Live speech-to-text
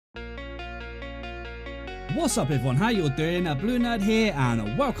What's up everyone, how you all doing? BlueNerd here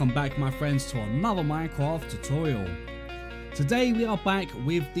and welcome back my friends to another Minecraft tutorial. Today we are back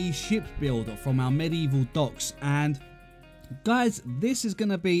with the ship build from our medieval docks, and guys, this is going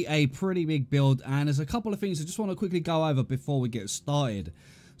to be a pretty big build and there's a couple of things I just want to quickly go over before we get started.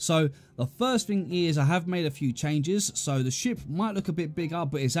 So the first thing is I have made a few changes, so the ship might look a bit bigger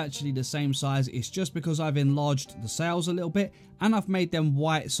but it's actually the same size. It's just because I've enlarged the sails a little bit and I've made them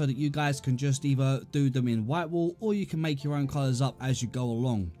white so that you guys can just either do them in white wool or you can make your own colours up as you go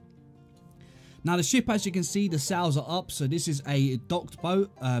along. Now the ship, as you can see, the sails are up, so this is a docked boat.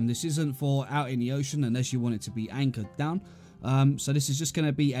 This isn't for out in the ocean unless you want it to be anchored down. So this is just going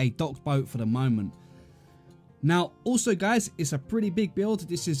to be a docked boat for the moment. Now also guys, it's a pretty big build.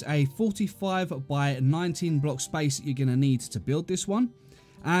 This is a 45 by 19 block space that you're going to need to build this one,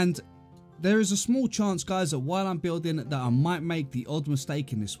 and there is a small chance guys that while I'm building that I might make the odd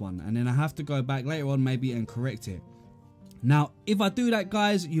mistake in this one, and then I have to go back later on maybe and correct it. Now if I do that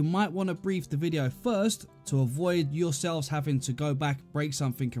guys, you might want to brief the video first to avoid yourselves having to go back, break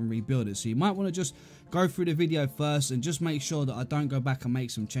something and rebuild it. So you might want to just go through the video first and just make sure that I don't go back and make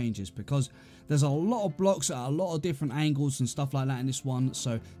some changes, because there's a lot of blocks at a lot of different angles and stuff like that in this one,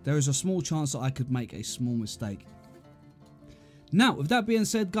 so there is a small chance that I could make a small mistake. Now with that being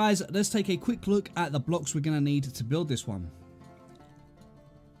said guys, let's take a quick look at the blocks we're going to need to build this one.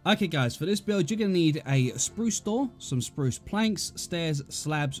 Okay guys, for this build you're going to need a spruce door, some spruce planks, stairs,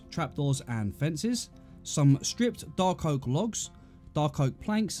 slabs, trapdoors and fences, some stripped dark oak logs, dark oak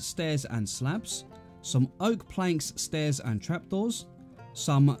planks, stairs and slabs, some oak planks, stairs and trapdoors,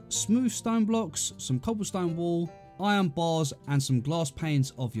 some smooth stone blocks, some cobblestone wool, iron bars and some glass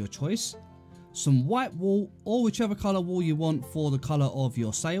panes of your choice, some white wool or whichever colour wool you want for the colour of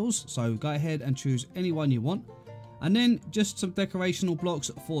your sails, so go ahead and choose any one you want, and then just some decorational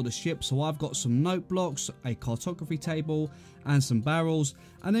blocks for the ship. So I've got some note blocks, a cartography table and some barrels,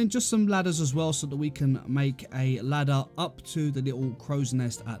 and then just some ladders as well so that we can make a ladder up to the little crow's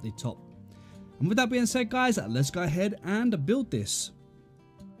nest at the top. And with that being said guys, let's go ahead and build this.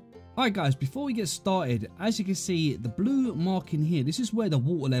 Alright guys, before we get started, as you can see the blue mark in here, this is where the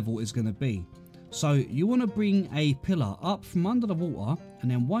water level is going to be. So you want to bring a pillar up from under the water, and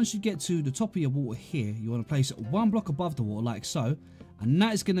then once you get to the top of your water here, you want to place one block above the water like so, and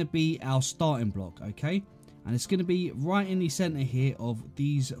that is going to be our starting block, okay? And it's going to be right in the center here of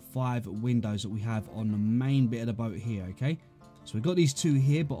these 5 windows that we have on the main bit of the boat here, okay? So we've got these 2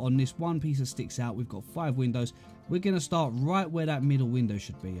 here, but on this one piece that sticks out we've got 5 windows. We're going to start right where that middle window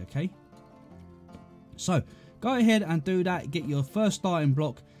should be, okay? So go ahead and do that, get your first starting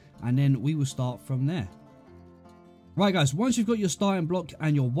block, and then we will start from there. Right guys, once you've got your starting block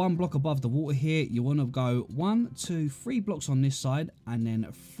and you're 1 block above the water here, you want to go 1, 2, 3 blocks on this side and then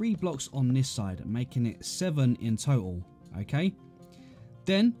 3 blocks on this side, making it 7 in total, okay?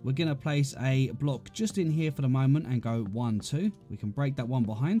 Then we're going to place a block just in here for the moment and go 1, 2. We can break that one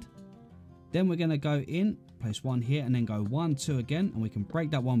behind. Then we're going to go in, place 1 here and then go 1, 2 again, and we can break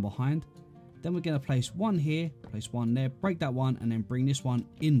that one behind. Then we're going to place 1 here, place 1 there, break that one, and then bring this one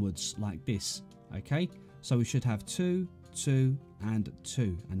inwards like this, okay? So we should have 2, 2, and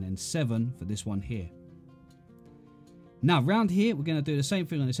 2, and then 7 for this one here. Now round here, we're going to do the same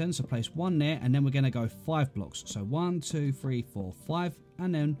thing on this end, so place 1 there, and then we're going to go 5 blocks. So 1, 2, 3, 4, 5,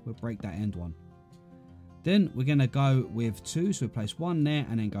 and then we'll break that end one. Then we're going to go with 2, so we place 1 there,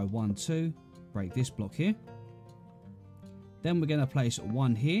 and then go 1, 2, break this block here. Then we're going to place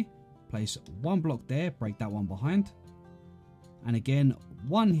 1 here. Place 1 block there, break that one behind, and again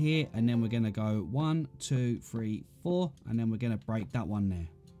 1 here, and then we're going to go 1, 2, 3, 4, and then we're going to break that one there.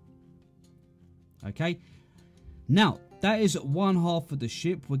 Okay, now that is 1 half of the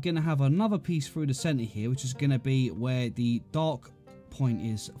ship. We're going to have another piece through the center here, which is going to be where the dark point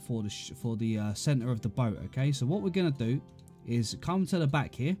is for the center of the boat. Okay, so what we're going to do is come to the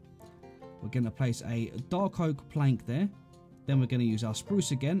back here. We're going to place a dark oak plank there. Then we're going to use our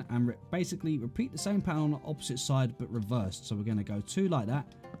spruce again and basically repeat the same pattern on the opposite side but reversed. So we're going to go 2 like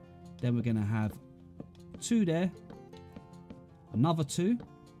that. Then we're going to have 2 there. Another 2.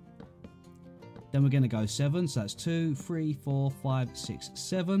 Then we're going to go 7. So that's 2, 3, 4, 5, 6,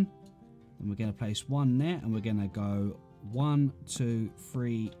 7. Then we're going to place 1 there and we're going to go 1, 2,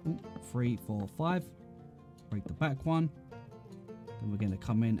 3, 3, 4, 5. Break the back one. Then we're going to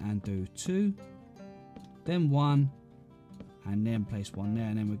come in and do 2. Then 1. And then place 1 there,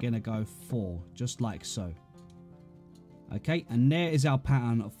 and then we're going to go 4 just like so. Okay, and there is our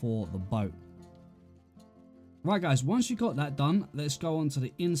pattern for the boat. Right guys, once you got that done, let's go on to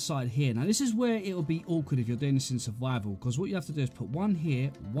the inside here. Now this is where it will be awkward if you're doing this in survival, because what you have to do is put 1 here,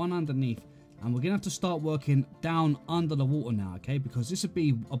 1 underneath, And we're going to have to start working down under the water now, okay? Because this would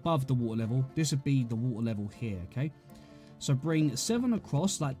be above the water level. This would be the water level here, okay? So bring 7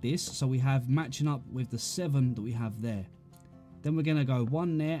 across like this. So we have matching up with the 7 that we have there. Then we're going to go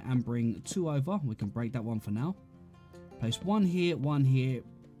 1 there and bring 2 over. We can break that one for now. Place 1 here, 1 here.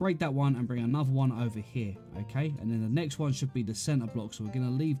 Break that one and bring another one over here, okay? And then the next one should be the center block. So we're going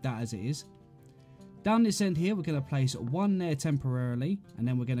to leave that as it is. Down this end here, we're going to place 1 there temporarily, and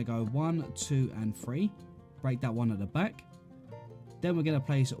then we're going to go 1, 2, and 3. Break that one at the back. Then we're going to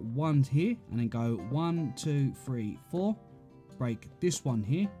place 1 here, and then go 1, 2, 3, 4. Break this one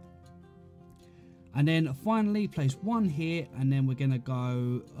here. And then finally, place 1 here, and then we're going to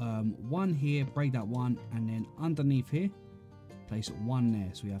go 1 here, break that one, and then underneath here, place 1 there.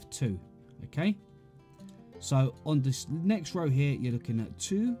 So we have 2, okay? So on this next row here, you're looking at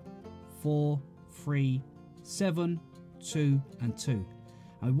 2, 4, 3, 7, 2, and 2.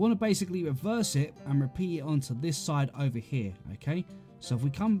 And we want to basically reverse it and repeat it onto this side over here, okay? So if we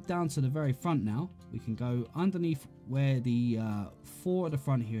come down to the very front now, we can go underneath where the 4 at the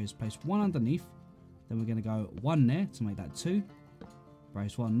front here is. Place 1 underneath. Then we're going to go 1 there to make that 2.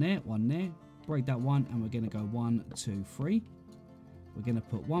 Place 1 there, 1 there. Break that one, and we're going to go 1, 2, 3. We're going to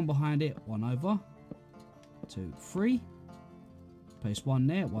put 1 behind it, 1 over, 2, 3. Place 1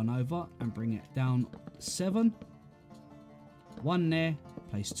 there, 1 over, and bring it down 7. 1 there,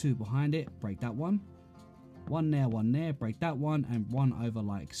 place 2 behind it, break that one. 1 there, break that one, and 1 over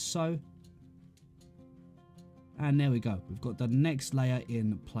like so. And there we go. We've got the next layer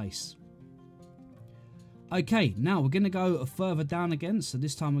in place. Okay, now we're going to go further down again. So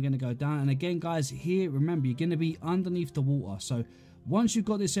this time we're going to go down. And again, guys, here, remember, you're going to be underneath the water. So once you've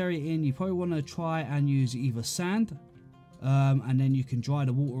got this area in, you probably want to try and use either sand. And then you can dry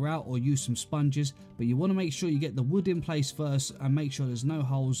the water out or use some sponges. But you want to make sure you get the wood in place first and make sure there's no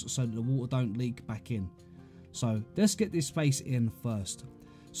holes so that the water don't leak back in. So let's get this space in first.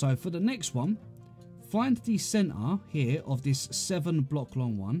 So for the next one, find the center here of this 7 block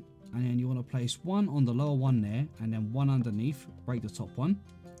long one. And then you want to place 1 on the lower one there, and then 1 underneath, break the top one.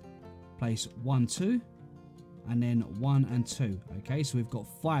 Place 1, 2, and then 1 and 2. Okay, so we've got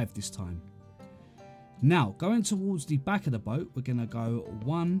 5 this time. Now, going towards the back of the boat, we're going to go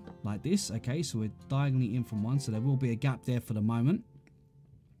 1 like this. Okay, so we're diagonally in from 1, so there will be a gap there for the moment.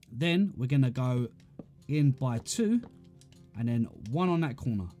 Then we're going to go in by 2, and then 1 on that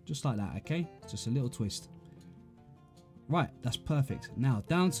corner, just like that. Okay, just a little twist. Right, that's perfect. Now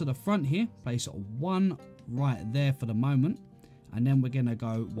down to the front here, place 1 right there for the moment, and then we're gonna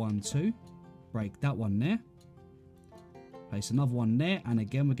go 1, 2, break that one there, place another one there, and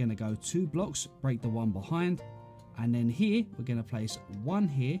again we're gonna go 2 blocks, break the one behind, and then here we're gonna place 1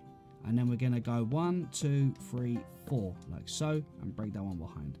 here, and then we're gonna go 1, 2, 3, 4 like so, and break that one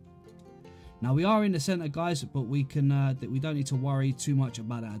behind. Now we are in the center, guys, but we can we don't need to worry too much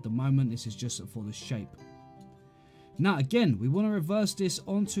about that at the moment. This is just for the shape. Now again, we want to reverse this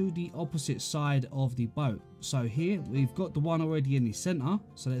onto the opposite side of the boat. So here we've got the one already in the center.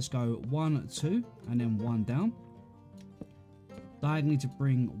 So let's go 1, 2, and then 1 down. Diagonally to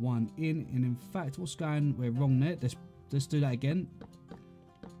bring 1 in. And in fact, we're wrong there. Let's do that again.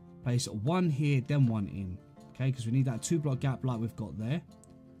 Place 1 here, then 1 in. Okay, because we need that 2 block gap like we've got there.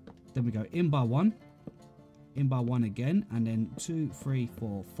 Then we go in by 1, in by 1 again, and then 2, 3,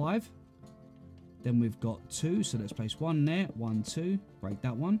 4, 5. Then we've got 2, so let's place 1 there, 1, 2, break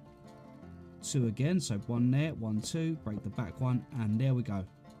that one. 2 again, so 1 there, 1, 2, break the back one, and there we go.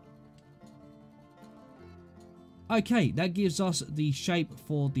 Okay, that gives us the shape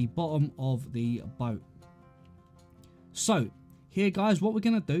for the bottom of the boat. So, here guys, what we're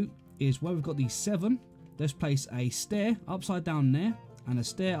going to do is where we've got the 7, let's place a stair upside down there, and a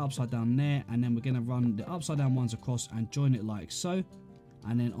stair upside down there, and then we're going to run the upside down ones across and join it like so.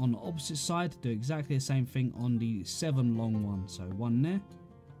 And then on the opposite side, do exactly the same thing on the 7 long one. So 1 there,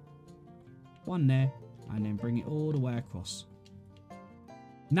 1 there, and then bring it all the way across.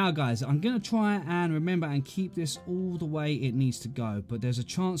 Now guys, I'm going to try and remember and keep this all the way it needs to go. But there's a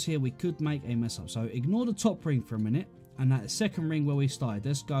chance here we could make a mess up. So ignore the top ring for a minute. And that second ring where we started,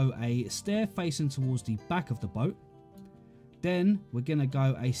 let's go a stair facing towards the back of the boat. Then we're going to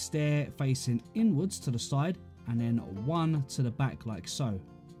go a stair facing inwards to the side. And then 1 to the back like so.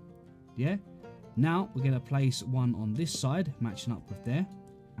 Yeah. Now we're going to place 1 on this side, matching up with there.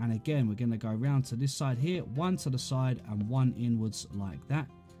 And again, we're going to go around to this side here, 1 to the side and 1 inwards like that.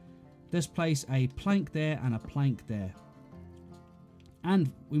 Let's place a plank there and a plank there.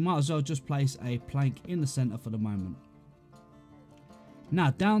 And we might as well just place a plank in the center for the moment.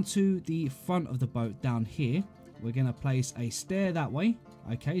 Now down to the front of the boat down here, we're going to place a stair that way.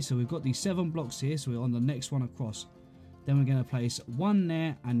 Okay, so we've got these 7 blocks here, so we're on the next one across. Then we're going to place 1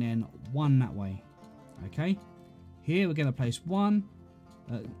 there and then 1 that way. Okay, here we're going to place 1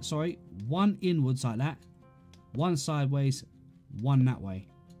 inwards like that, 1 sideways, 1 that way.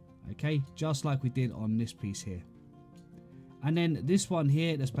 Okay, just like we did on this piece here. And then this one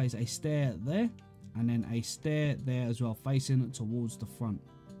here, let's place a stair there and then a stair there as well, facing towards the front.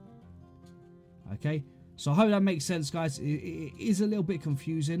 Okay, so I hope that makes sense, guys. It is a little bit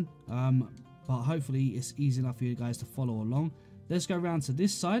confusing, but hopefully it's easy enough for you guys to follow along. Let's go around to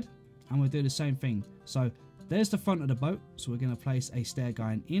this side and we'll do the same thing. So there's the front of the boat, so we're going to place a stair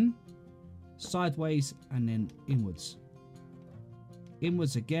going in, sideways, and then inwards.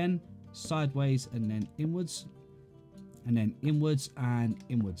 Inwards again, sideways, and then inwards, and then inwards and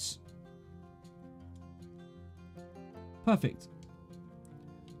inwards. Perfect.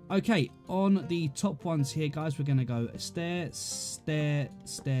 Okay, on the top ones here, guys, we're going to go a stair, stair,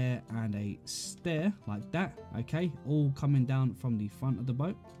 stair, and a stair, like that. Okay, all coming down from the front of the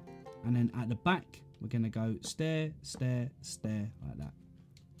boat. And then at the back, we're going to go stair, stair, stair, like that.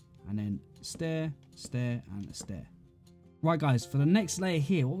 And then stair, stair, and a stair. Right, guys, for the next layer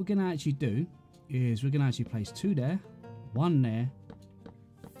here, what we're going to actually do is we're going to actually place 2 there, 1 there,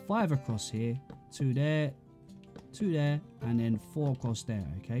 5 across here, 2 there, 2 there, and then 4 across there.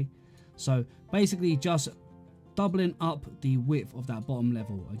 Okay, so basically just doubling up the width of that bottom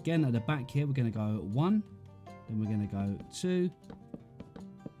level. Again, at the back here, we're going to go 1, then we're going to go 2,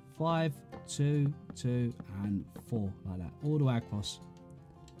 5, 2, 2, and 4, like that, all the way across.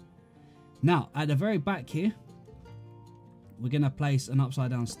 Now at the very back here, we're going to place an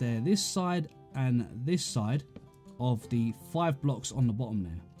upside down stair this side and this side of the 5 blocks on the bottom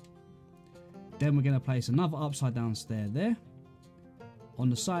there. Then we're going to place another upside down stair there.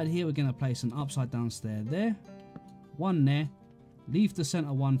 On the side here, we're going to place an upside down stair there, 1 there, leave the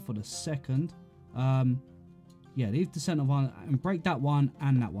center one for the second. Leave the center one and break that one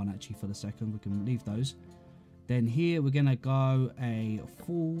and that one actually for the second. We can leave those. Then here we're going to go a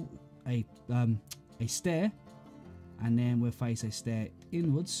stair, and then we'll face a stair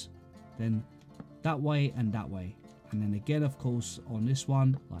inwards, then that way and that way, and then again of course on this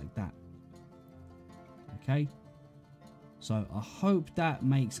one like that. Okay, so I hope that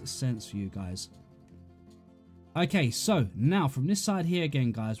makes sense for you guys. Okay, so now from this side here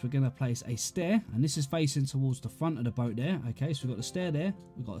again, guys, we're going to place a stair, and this is facing towards the front of the boat there. Okay, so we've got the stair there,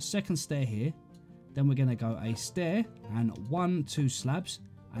 we've got a second stair here, then we're going to go a stair and 1, 2 slabs,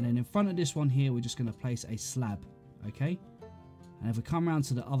 and then in front of this one here, we're just going to place a slab. Okay, and if we come around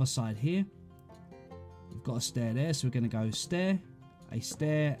to the other side here, we've got a stair there, so we're going to go stair, a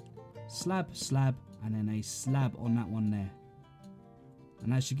stair, slab, slab, and then a slab on that one there.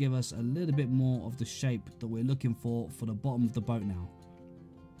 And that should give us a little bit more of the shape that we're looking for the bottom of the boat now.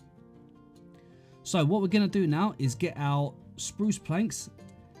 So what we're going to do now is get our spruce planks,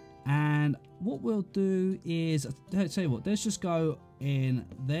 and what we'll do is, I'll tell you what, let's just go in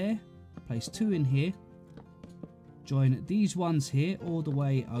there, place 2 in here, join these ones here all the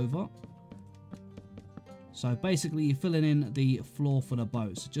way over. So basically you're filling in the floor for the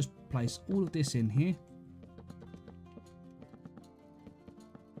boat, so just place all of this in here,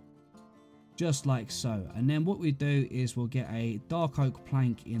 just like so. And then what we do is we'll get a dark oak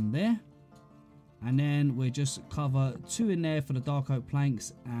plank in there, and then we just cover 2 in there for the dark oak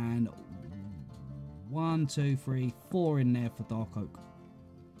planks, and 1, 2, 3, 4 in there for dark oak.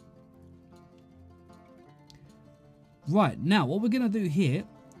 Right, now what we're going to do here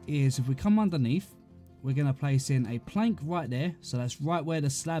is if we come underneath, we're going to place in a plank right there. So that's right where the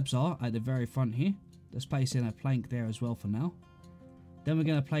slabs are at the very front here. Let's place in a plank there as well for now. Then we're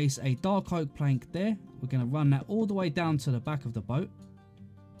going to place a dark oak plank there. We're going to run that all the way down to the back of the boat.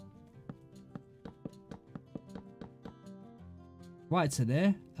 Right to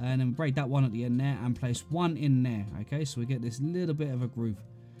there. And then break that one at the end there and place 1 in there. Okay, so we get this little bit of a groove.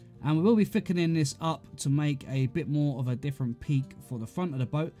 And we will be thickening this up to make a bit more of a different peak for the front of the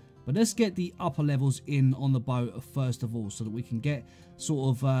boat. But let's get the upper levels in on the boat first of all, so that we can get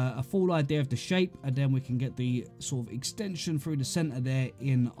sort of a full idea of the shape, and then we can get the sort of extension through the center there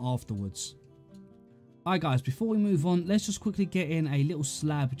in afterwards. Alright guys, before we move on, let's just quickly get in a little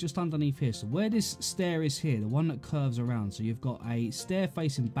slab just underneath here. So where this stair is here, the one that curves around, so you've got a stair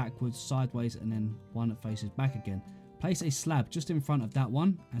facing backwards, sideways, and then one that faces back again. Place a slab just in front of that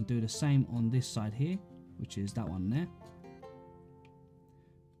one and do the same on this side here, which is that one there.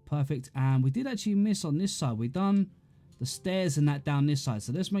 Perfect. And we did actually miss on this side. We've done the stairs and that down this side.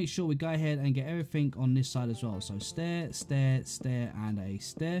 So let's make sure we go ahead and get everything on this side as well. So stair, stair, stair, and a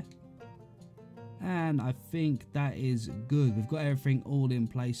stair. and I think that is good. We've got everything all in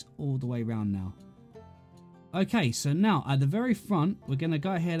place all the way around now. Okay, so now at the very front, we're going to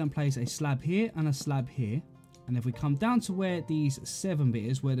go ahead and place a slab here and a slab here. And if we come down to where these 7 bit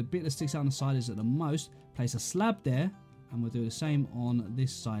is, where the bit that sticks out on the side is at the most, place a slab there. And we'll do the same on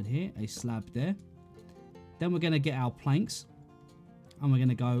this side here, a slab there. Then we're going to get our planks. And we're going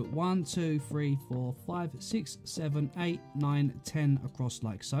to go 1, 2, 3, 4, 5, 6, 7, 8, 9, 10 across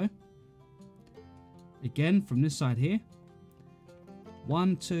like so. Again, from this side here.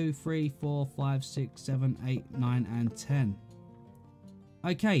 1, 2, 3, 4, 5, 6, 7, 8, 9, and 10.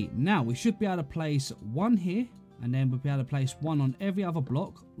 Okay, now we should be able to place 1 here, and then we'll be able to place 1 on every other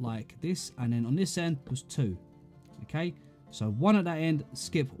block, like this, and then on this end was 2. Okay, so 1 at that end,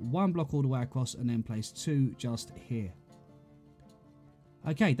 skip 1 block all the way across, and then place 2 just here.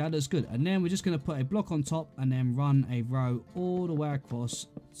 Okay, that looks good. And then we're just going to put a block on top, and then run a row all the way across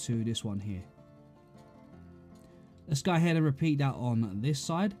to this one here. Let's go ahead and repeat that on this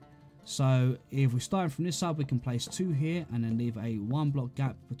side. So if we're starting from this side, we can place 2 here and then leave a 1 block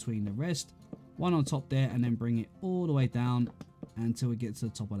gap between the rest. 1 on top there, and then bring it all the way down until we get to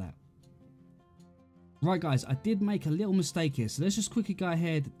the top of that. Right guys, I did make a little mistake here. So let's just quickly go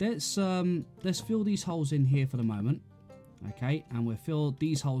ahead. Let's fill these holes in here for the moment. Okay, and we'll fill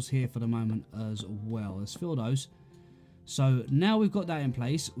these holes here for the moment as well. Let's fill those. So now we've got that in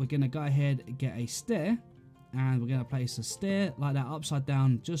place, we're going to go ahead and get a stair. And we're going to place a stair like that upside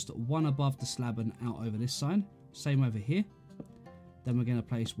down, just 1 above the slab and out over this side. Same over here. Then we're going to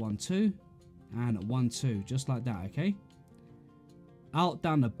place 1, 2 and 1, 2, just like that, okay? Out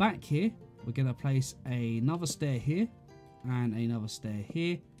down the back here, we're going to place another stair here and another stair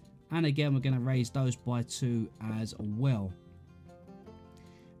here. And again, we're going to raise those by 2 as well.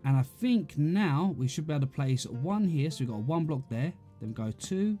 And I think now we should be able to place 1 here. So we've got 1 block there. Then go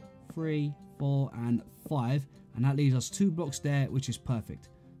 2, 3, 4 and 5, and that leaves us 2 blocks there, which is perfect.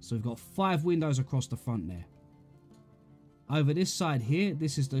 So we've got 5 windows across the front there. Over this side here,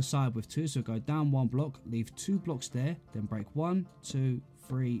 this is the side with 2, so go down 1 block, leave 2 blocks there, then break 1, 2,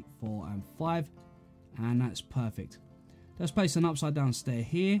 3, 4 and 5, and that's perfect. Let's place an upside down stair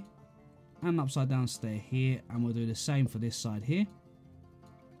here and an upside down stair here, and we'll do the same for this side here.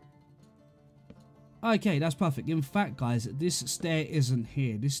 Okay, that's perfect. In fact, guys, this stair isn't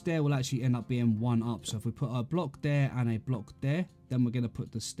here. This stair will actually end up being 1 up. So if we put a block there and a block there, then we're going to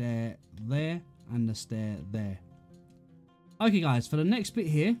put the stair there and the stair there. Okay, guys, for the next bit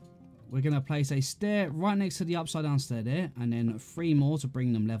here, we're going to place a stair right next to the upside down stair there, and then 3 more to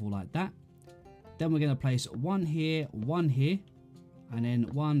bring them level like that. Then we're going to place 1 here, 1 here, and then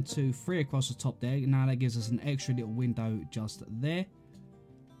 1, 2, 3 across the top there. Now that gives us an extra little window just there.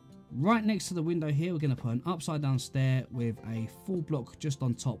 Right next to the window here, we're going to put an upside down stair with a full block just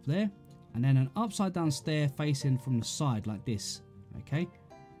on top there. And then an upside down stair facing from the side like this. Okay.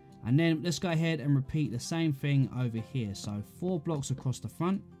 And then let's go ahead and repeat the same thing over here. So 4 blocks across the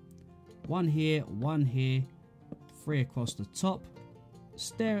front. 1 here, 1 here, 3 across the top.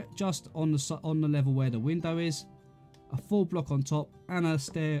 Stair just on the level where the window is. A full block on top and a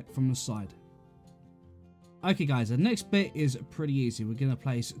stair from the side. Okay guys, the next bit is pretty easy. We're going to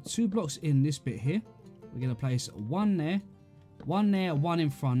place 2 blocks in this bit here. We're going to place 1 there, 1 in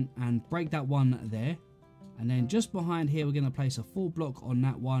front, and break that 1 there. And then just behind here, we're going to place a full block on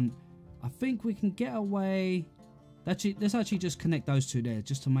that one. I think we can get away. Let's actually just connect those 2 there,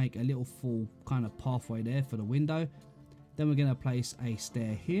 just to make a little full kind of pathway there for the window. Then we're going to place a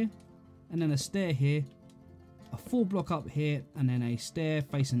stair here, and then a stair here, a full block up here, and then a stair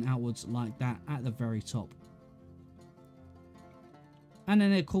facing outwards like that at the very top. And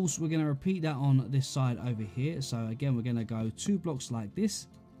then of course we're going to repeat that on this side over here. So again, we're going to go 2 blocks like this,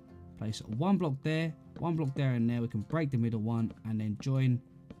 place 1 block there, 1 block there and there. We can break the middle one and then join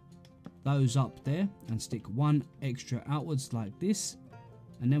those up there and stick 1 extra outwards like this.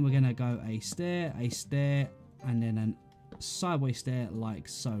 And then we're going to go a stair, and then a sideways stair like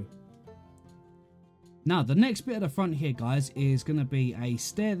so. Now the next bit of the front here, guys, is going to be a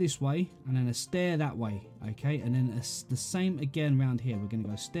stair this way and then a stair that way, okay? And then the same again round here. We're going to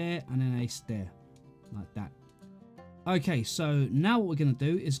go stair and then a stair like that. Okay, so now what we're going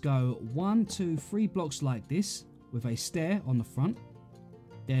to do is go 1, 2, 3 blocks like this with a stair on the front.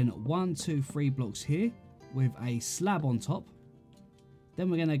 Then 1, 2, 3 blocks here with a slab on top. Then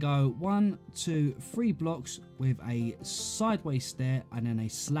we're going to go 1, 2, 3 blocks with a sideways stair and then a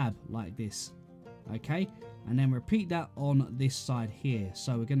slab like this. Okay, and then repeat that on this side here.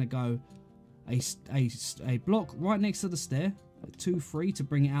 So we're going to go a block right next to the stair, 2, 3 to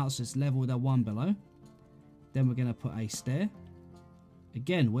bring it out so it's level with the 1 below. Then we're going to put a stair,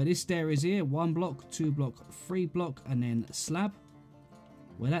 Again, where this stair is here, 1 block, 2 block, 3 block, and then slab.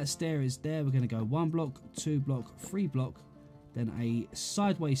 Where that stair is there, we're going to go 1 block, 2 block, 3 block, then a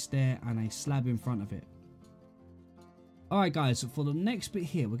sideways stair and a slab in front of it. Alright guys, so for the next bit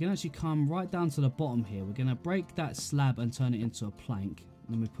here, we're going to actually come right down to the bottom here. We're going to break that slab and turn it into a plank.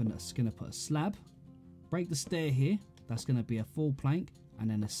 Then we're going to put a slab, break the stair here, that's going to be a full plank, and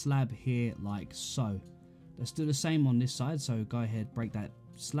then a slab here like so. Let's do the same on this side, so go ahead, break that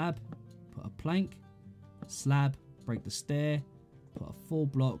slab, put a plank, slab, break the stair, put a full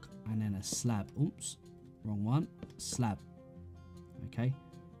block, and then a slab. Oops, wrong one, slab. Okay,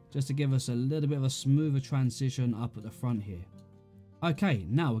 just to give us a little bit of a smoother transition up at the front here. Okay,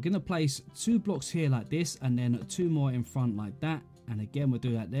 now we're going to place 2 blocks here like this, and then 2 more in front like that. And again, we'll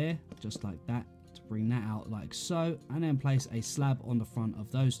do that there, just like that, to bring that out like so, and then place a slab on the front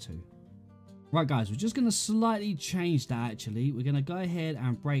of those 2. Right guys, we're just going to slightly change that actually. We're going to go ahead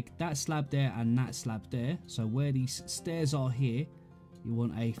and break that slab there and that slab there. So where these stairs are here, you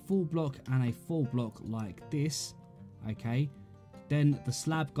want a full block and a full block like this. Okay, then the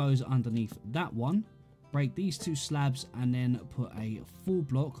slab goes underneath that one. Break these 2 slabs and then put a full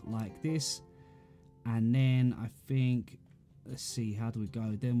block like this. And then I think, let's see, how do we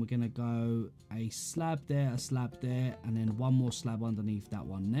go? Then we're going to go a slab there, and then 1 more slab underneath that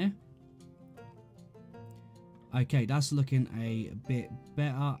one there. Okay, that's looking a bit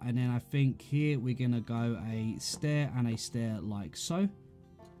better. And then I think here we're going to go a stair and a stair like so.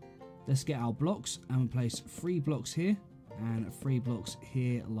 Let's get our blocks and place 3 blocks here and 3 blocks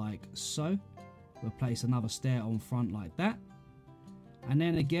here like so. We'll place another stair on front like that. And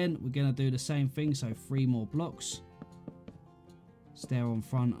then again, we're going to do the same thing. So 3 more blocks. Stair on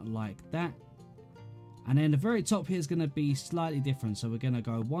front like that. And then the very top here is going to be slightly different. So we're going to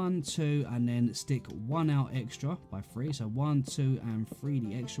go 1, 2, and then stick 1 out extra by 3. So 1, 2, and 3,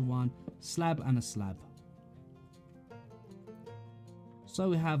 the extra one. Slab and a slab. So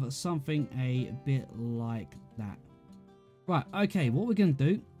we have something a bit like that. Right, okay, what we're going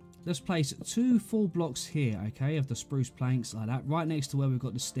to do, let's place 2 full blocks here, okay, of the spruce planks like that, right next to where we've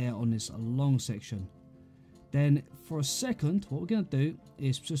got the stair on this long section. Then for a second, what we're going to do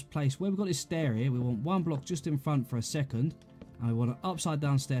is just place where we've got this stair here, we want 1 block just in front for a second, and we want an upside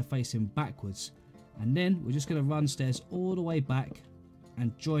down stair facing backwards. And then we're just going to run stairs all the way back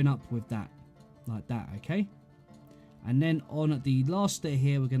and join up with that, like that, okay? And then on the last stair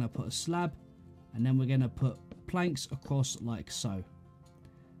here, we're going to put a slab, and then we're going to put planks across like so.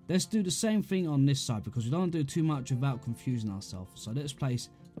 Let's do the same thing on this side because we don't want to do too much without confusing ourselves. So let's place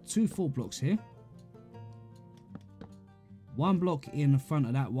 2 full blocks here. 1 block in front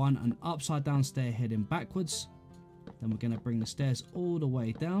of that one, an upside down stair heading backwards. Then we're going to bring the stairs all the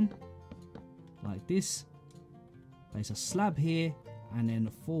way down like this. Place a slab here and then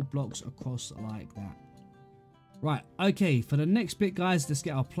 4 blocks across like that. Right, okay, for the next bit guys, let's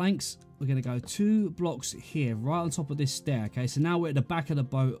get our planks. We're going to go 2 blocks here right on top of this stair. Okay, so now we're at the back of the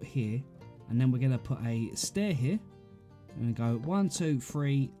boat here, and then we're going to put a stair here. We're going to go 1, 2,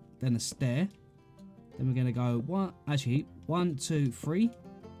 3, then a stair. Then we're going to go 1, 2, 3,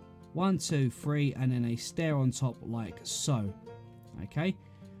 1, 2, 3, and then a stair on top like so. Okay,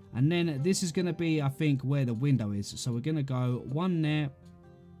 and then this is going to be, I think, where the window is. So we're going to go 1 there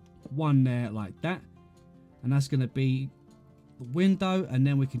like that, and that's going to be the window, and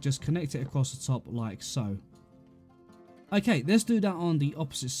then we can just connect it across the top like so. Okay, let's do that on the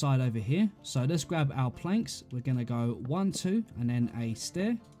opposite side over here. So let's grab our planks. We're going to go 1, 2, and then a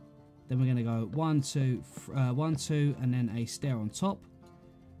stair. Then we're going to go 1, 2, 1, 2, and then a stair on top.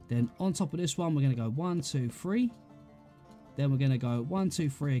 Then on top of this one, we're going to go 1, 2, 3. Then we're going to go 1, 2,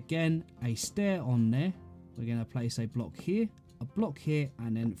 3 again, a stair on there. We're going to place a block here,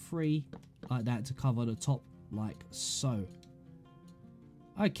 and then 3 like that to cover the top like so.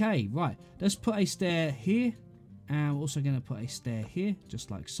 Okay, right, let's put a stair here, and we're also going to put a stair here, just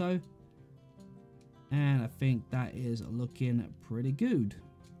like so. And I think that is looking pretty good.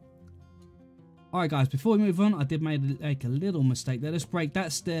 Alright guys, before we move on, I did make a little mistake there. Let's break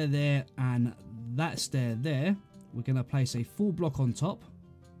that stair there and that stair there. We're going to place a full block on top,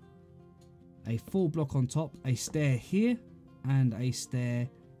 a full block on top, a stair here, and a stair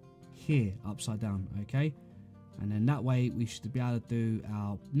here, upside down, okay? And then that way we should be able to do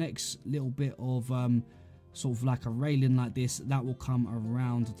our next little bit of sort of like a railing like this that will come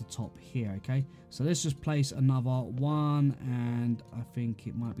around the top here, okay? So let's just place another 1, and I think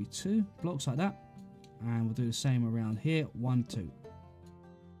it might be 2 blocks like that, and we'll do the same around here, 1, 2.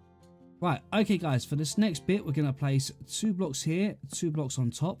 Right, okay guys, for this next bit we're going to place 2 blocks here, 2 blocks on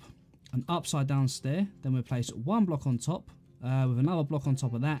top, an upside down stair, then we'll place 1 block on top, with another block on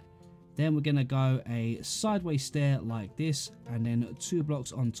top of that. Then we're going to go a sideways stair like this, and then 2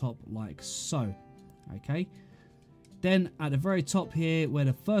 blocks on top like so. Okay. Then at the very top here where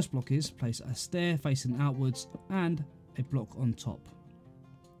the first block is, place a stair facing outwards and a block on top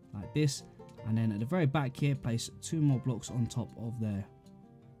like this. And then at the very back here, place 2 more blocks on top of there.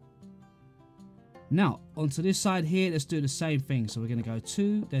 Now onto this side here, let's do the same thing. So we're going to go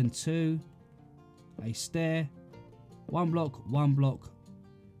 2, then 2, a stair, 1 block,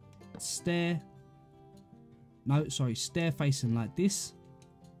 stair, no sorry, stair facing like this,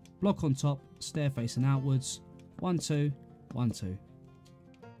 block on top, stair facing outwards, 1 2 1 2.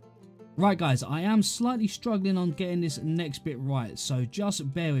 Right guys, I am slightly struggling on getting this next bit right, so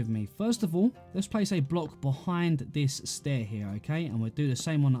just bear with me. First of all, let's place a block behind this stair here, okay, and we'll do the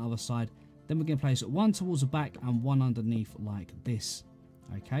same on the other side. Then we're going to place 1 towards the back and 1 underneath like this.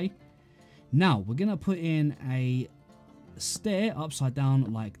 Okay, now we're going to put in a stair upside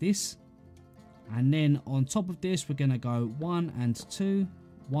down like this, and then on top of this we're going to go 1 and 2,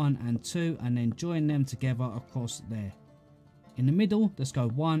 1 and 2, and then join them together across there. In the middle, let's go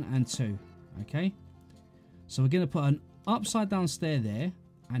 1 and 2. Okay, so we're going to put an upside down stair there,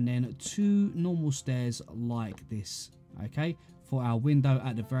 and then 2 normal stairs like this, okay, for our window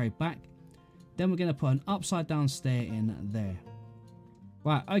at the very back. Then we're going to put an upside down stair in there.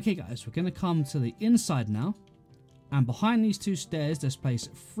 Right, okay guys, we're going to come to the inside now, and behind these 2 stairs let's place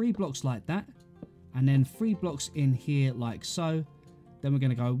 3 blocks like that, and then 3 blocks in here like so. Then we're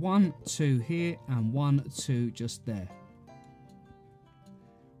going to go 1 2 here and 1 2 just there.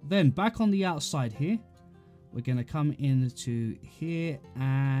 Then back on the outside here, we're going to come into here,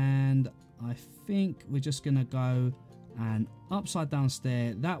 and I think we're just going to go an upside down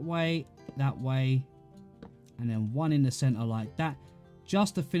stair that way, and then 1 in the center like that,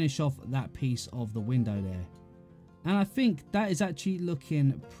 just to finish off that piece of the window there. And I think that is actually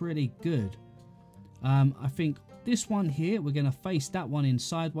looking pretty good. I think this one here, we're going to face that one in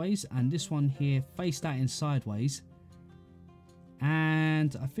sideways, and this one here face that in sideways.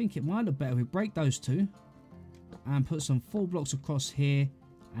 And I think it might look better if we break those 2 and put some 4 blocks across here,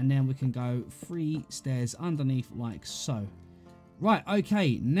 and then we can go 3 stairs underneath like so. Right,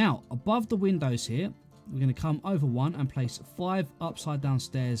 okay, now above the windows here, we're going to come over 1 and place 5 upside down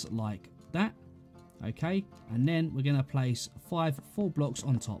stairs like that. Okay, and then we're going to place 4 blocks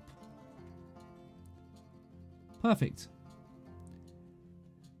on top. Perfect.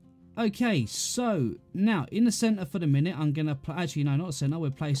 Okay, so now in the center for the minute, I'm going to actually no, not center,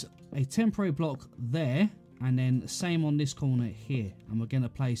 we'll place a temporary block there, and then same on this corner here, and we're going to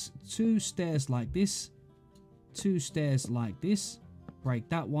place 2 stairs like this, 2 stairs like this, break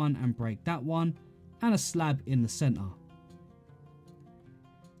that one and break that one, and a slab in the center.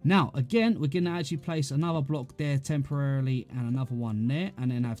 Now again, we're going to actually place another block there temporarily and another one there,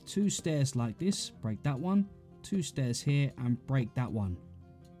 and then have 2 stairs like this, break that one, 2 stairs here and break that one.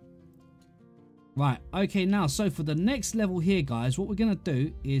 Right, okay, now so for the next level here guys, what we're going to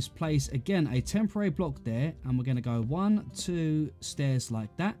do is place again a temporary block there, and we're going to go 1 2 stairs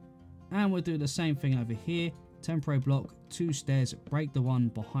like that, and we'll do the same thing over here, temporary block, 2 stairs, break the one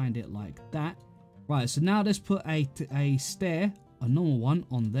behind it like that. Right, so now let's put a stair, a normal one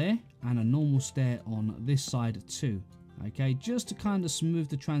on there, and a normal stair on this side too, okay, just to kind of smooth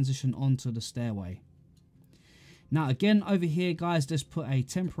the transition onto the stairway. Now again over here guys, let's put a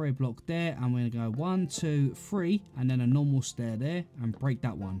temporary block there, and we're going to go 1 2 3, and then a normal stair there and break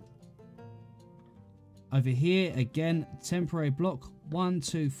that one. Over here again, temporary block, 1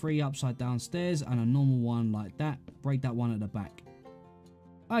 2 3 upside down stairs and a normal one like that, break that one at the back.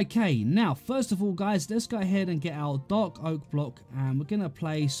 Okay, now first of all guys, let's go ahead and get our dark oak block, and we're going to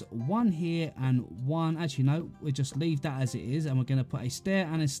place 1 here and 1, actually no, we'll just leave that as it is, and we're going to put a stair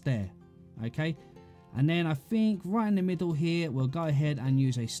and a stair, okay. And then I think right in the middle here, we'll go ahead and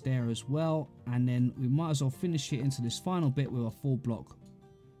use a stair as well. And then we might as well finish it into this final bit with a 4 block.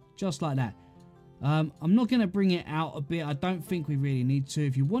 Just like that. I'm not going to bring it out a bit. I don't think we really need to.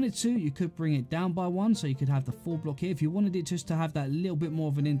 If you wanted to, you could bring it down by 1. So you could have the 4 block here. If you wanted it just to have that little bit more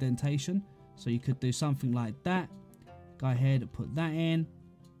of an indentation. So you could do something like that. Go ahead and put that in.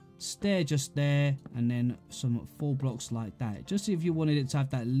 Stair just there, and then some 4 blocks like that. Just if you wanted it to have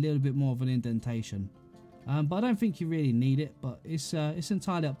that little bit more of an indentation. But I don't think you really need it, but it's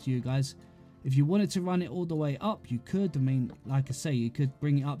entirely up to you guys. If you wanted to run it all the way up, you could. I mean, like I say, you could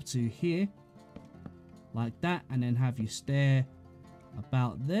bring it up to here like that, and then have your stair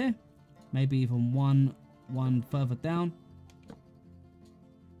about there, maybe even one further down,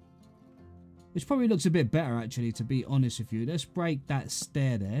 which probably looks a bit better actually, to be honest with you. Let's break that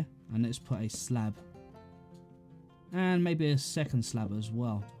stair there, and let's put a slab and maybe a second slab as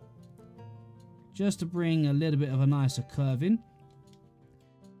well, just to bring a little bit of a nicer curve in.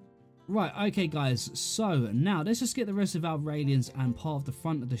 Right, okay guys, so now let's just get the rest of our railings and part of the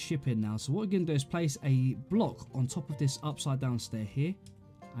front of the ship in now. So what we're going to do is place a block on top of this upside down stair here,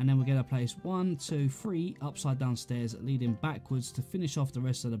 and then we're going to place 1, 2, 3 upside down stairs leading backwards to finish off the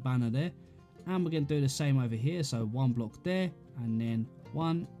rest of the banner there. And we're going to do the same over here, so 1 block there, and then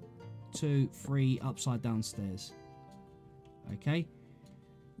 1, 2, 3 upside down stairs. Okay.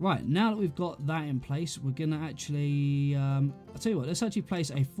 Right, now that we've got that in place, we're going to actually, I'll tell you what, let's actually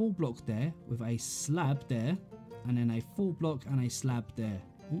place a full block there with a slab there, and then a full block and a slab there.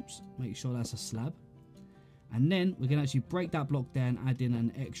 Oops, make sure that's a slab. And then we're going to actually break that block there and add in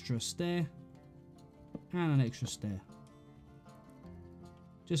an extra stair and an extra stair.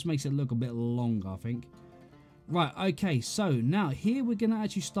 Just makes it look a bit longer, I think. Right, okay, so now here we're going to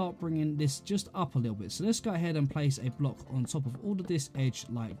actually start bringing this just up a little bit. So let's go ahead and place a block on top of all of this edge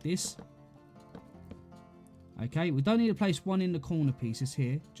like this. Okay, we don't need to place one in the corner pieces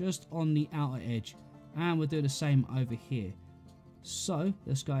here, just on the outer edge. And we'll do the same over here. So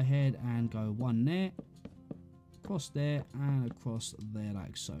let's go ahead and go 1 there, across there, and across there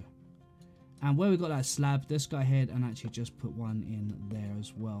like so. And where we got that slab, let's go ahead and actually just put one in there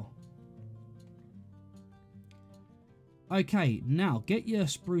as well. Okay, now get your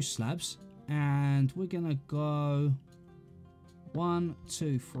spruce slabs, and we're gonna go 1,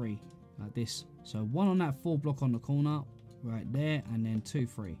 2, 3 like this. So 1 on that full block on the corner right there, and then 2,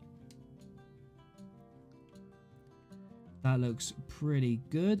 3. That looks pretty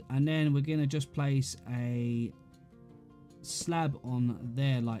good. And then we're gonna just place a slab on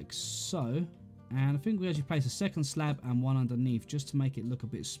there like so, and I think we actually place a second slab and 1 underneath just to make it look a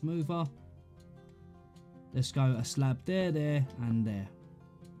bit smoother. Let's go a slab there, there, and there.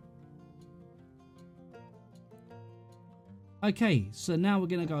 Okay, so now we're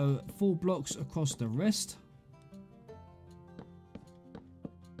going to go full blocks across the rest.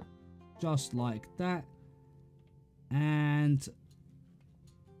 Just like that. And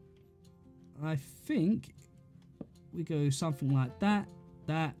I think we go something like that,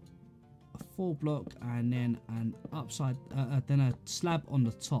 that, a full block, and then an upside, then a slab on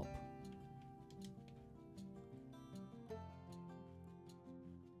the top.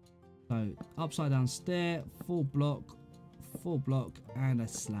 So upside down stair, full block, and a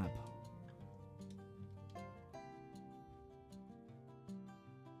slab.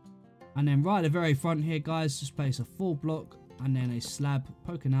 And then right at the very front here, guys, just place a full block and then a slab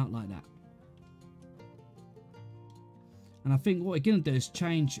poking out like that. And I think what we're going to do is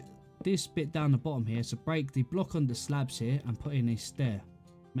change this bit down the bottom here. So break the block on the slabs here and put in a stair.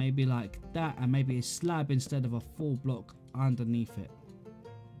 Maybe like that, and maybe a slab instead of a full block underneath it.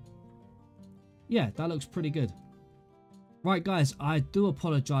 Yeah, that looks pretty good. Right guys, I do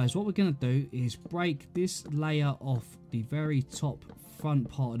apologise. What we're going to do is break this layer off the very top front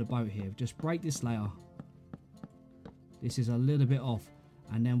part of the boat here. Just break this layer. This is a little bit off.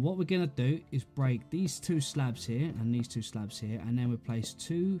 And then what we're going to do is break these 2 slabs here and these 2 slabs here. And then we place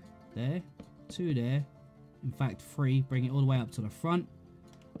 2 there, 2 there. In fact, 3. Bring it all the way up to the front.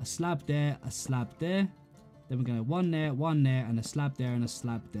 A slab there, a slab there. Then we're going to 1 there, and a slab there, and a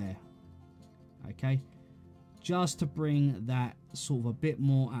slab there. Okay, just to bring that sort of a bit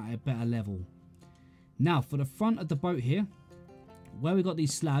more at a better level. Now for the front of the boat here, where we got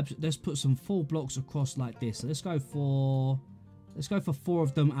these slabs, let's put some full blocks across like this. So let's go for 4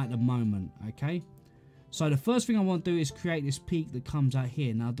 of them at the moment. Okay, so the first thing I want to do is create this peak that comes out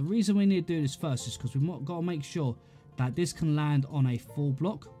here. Now the reason we need to do this first is because we've got to make sure that this can land on a full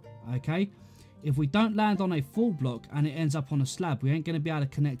block. Okay, if we don't land on a full block and it ends up on a slab, we ain't going to be able to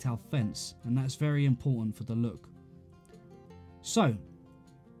connect our fence, and that's very important for the look. So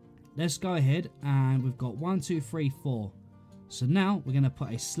let's go ahead, and we've got 1, 2, 3, 4. So now we're going to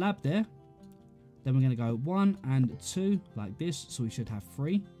put a slab there, then we're going to go 1 and 2 like this, so we should have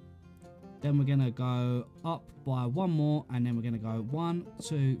 3. Then we're going to go up by 1 more, and then we're going to go 1,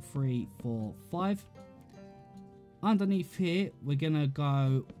 2, 3, 4, 5. Underneath here we're going to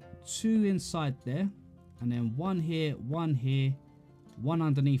go 2 inside there, and then 1 here, 1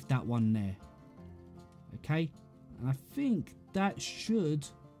 underneath that one there. Okay, and I think that should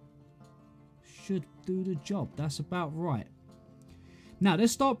do the job. That's about right. Now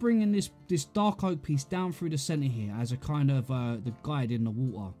let's start bringing this dark oak piece down through the center here as a kind of the guide in the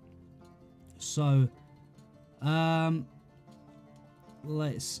water. So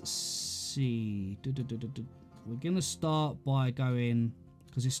let's see. We're gonna start by going,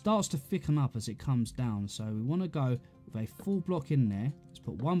 because it starts to thicken up as it comes down, so we want to go with a full block in there. Let's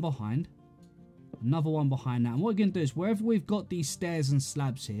put 1 behind, Another one behind that. And what we're going to do is wherever we've got these stairs and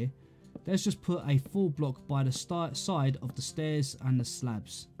slabs here, let's just put a full block by the side of the stairs and the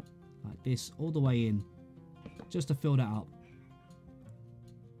slabs. Like this, all the way in. Just to fill that up.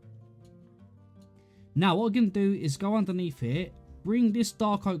 Now what we're going to do is go underneath here. Bring this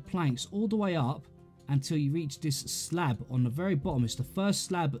dark oak planks all the way up until you reach this slab on the very bottom. It's the first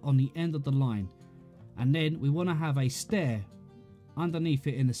slab on the end of the line. And then we want to have a stair underneath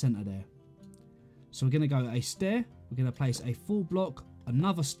it in the center there. So we're going to go a stair. We're going to place a full block,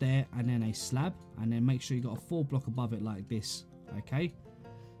 another stair, and then a slab. And then make sure you got a full block above it like this. Okay.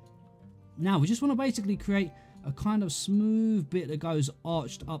 Now we just want to basically create a kind of smooth bit that goes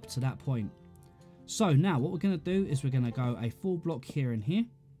arched up to that point. So now what we're going to do is we're going to go a full block here and here.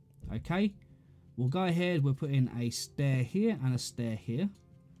 Okay. We'll go ahead, we'll put in a stair here and a stair here.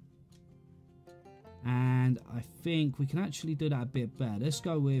 And I think we can actually do that a bit better. Let's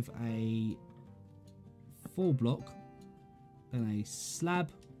go with a full block, then a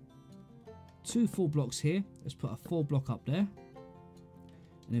slab, 2 full blocks here. Let's put a full block up there.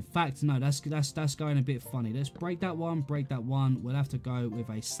 And in fact, no, that's going a bit funny. Let's break that one, break that one. We'll have to go with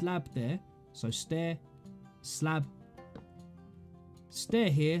a slab there. So stair, slab, stair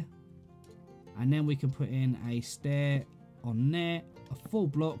here. And then we can put in a stair on there, a full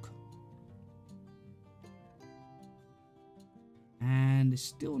block. And it's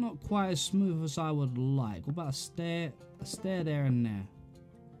still not quite as smooth as I would like. What about a stair there and there?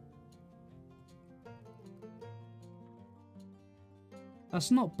 That's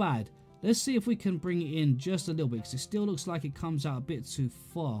not bad. Let's see if we can bring it in just a little bit, because it still looks like it comes out a bit too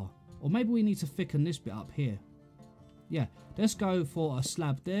far. Or maybe we need to thicken this bit up here. Yeah, let's go for a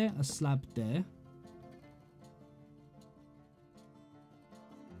slab there, a slab there.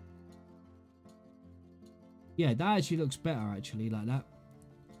 Yeah, that actually looks better actually, like that.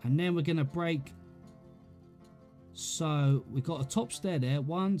 And then we're going to break. So we've got a top stair there.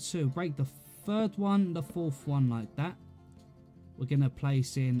 1, 2, break the third one, the fourth one like that. We're going to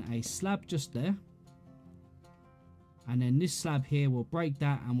place in a slab just there. And then this slab here, we'll break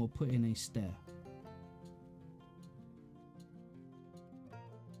that and we'll put in a stair.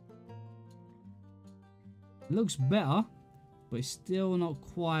 It looks better, but it's still not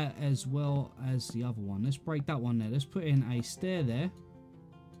quite as well as the other one. Let's break that one there. Let's put in a stair there.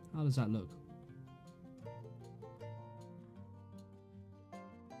 How does that look?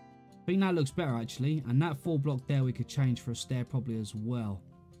 I think that looks better actually. And that full block there we could change for a stair probably as well.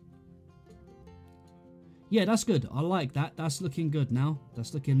 Yeah, that's good. I like that. That's looking good now.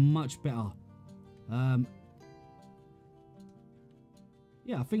 That's looking much better.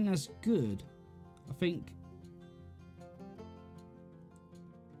 Yeah, I think that's good. I think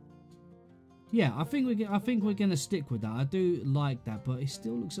we're gonna stick with that. I do like that, but it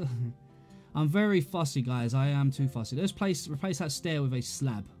still looks. I'm very fussy, guys. I am too fussy. Let's replace that stair with a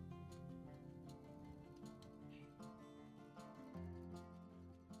slab.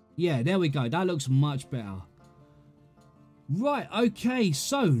 Yeah, there we go. That looks much better. Right, okay,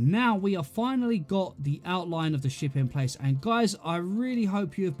 so now we have finally got the outline of the ship in place. And guys, I really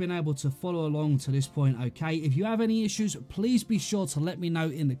hope you have been able to follow along to this point, okay? If you have any issues, please be sure to let me know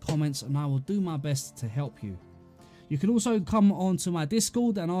in the comments and I will do my best to help you. You can also come onto my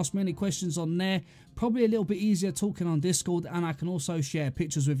Discord and ask me any questions on there. Probably a little bit easier talking on Discord, and I can also share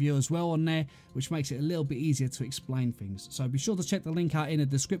pictures with you as well on there, which makes it a little bit easier to explain things. So be sure to check the link out in the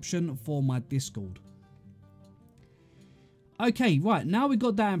description for my Discord. Okay, right, now we've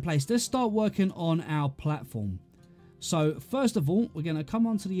got that in place, let's start working on our platform. So first of all, we're going to come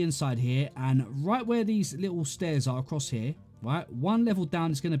onto the inside here, and right where these little stairs are across here, right, 1 level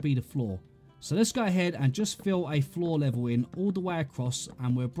down is going to be the floor. So let's go ahead and just fill a floor level in all the way across,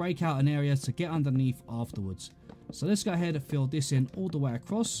 and we'll break out an area to get underneath afterwards. So let's go ahead and fill this in all the way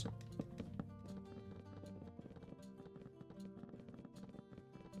across.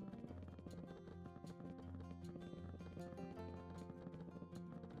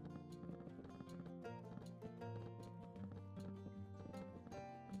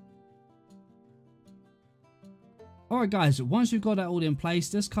 Alright guys, once we've got that all in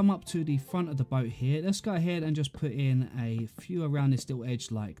place, let's come up to the front of the boat here. Let's go ahead and just put in a few around this little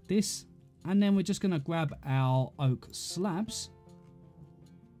edge like this. And then we're just going to grab our oak slabs.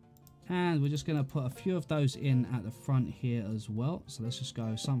 And we're just going to put a few of those in at the front here as well. So let's just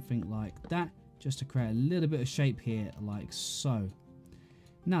go something like that, just to create a little bit of shape here like so.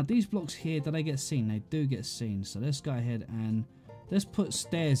 Now these blocks here, do they get seen? They do get seen. So let's go ahead and let's put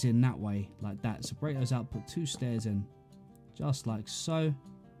stairs in that way, like that. So break those out, put 2 stairs in, just like so.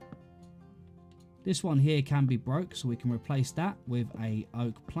 This one here can be broke, so we can replace that with a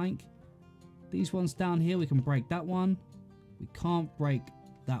oak plank. These ones down here, we can break that one. We can't break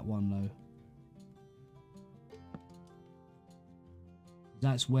that one though.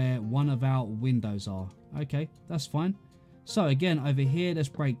 That's where one of our windows are. Okay, that's fine. So again, over here, let's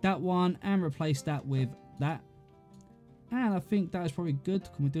break that one and replace that with that. And I think that is probably good.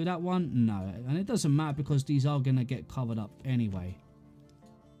 Can we do that one? No. And it doesn't matter because these are going to get covered up anyway.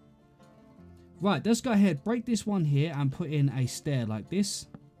 Right, let's go ahead, break this one here and put in a stair like this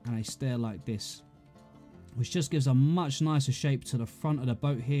and a stair like this, which just gives a much nicer shape to the front of the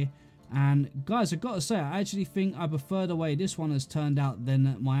boat here. And guys, I've got to say, I actually think I prefer the way this one has turned out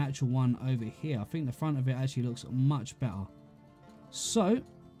than my actual one over here. I think the front of it actually looks much better. So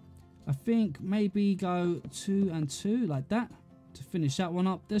I think maybe go 2 and 2 like that to finish that one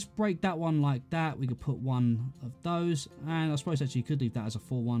up. Let's break that one like that. We could put one of those, and I suppose actually you could leave that as a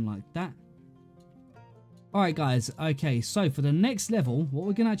 4-1 like that. Alright guys, okay, so for the next level, what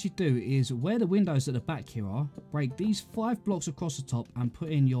we're going to actually do is where the windows at the back here are, break these 5 blocks across the top and put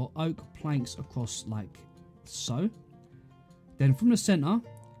in your oak planks across like so. Then from the center,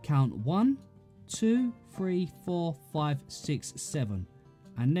 count 1, 2, 3, 4, 5, 6, 7.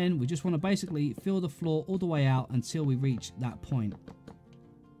 And then we just want to basically fill the floor all the way out until we reach that point.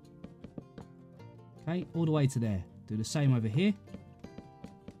 Okay, all the way to there. Do the same over here.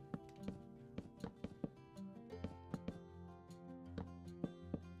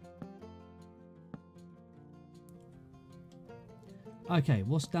 Okay,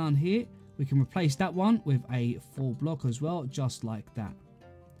 what's down here? We can replace that one with a 4 block as well, just like that.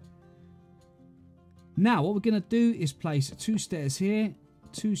 Now, what we're going to do is place 2 stairs here,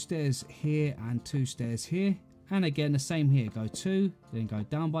 2 stairs here, and 2 stairs here. And again, the same here. Go 2, then go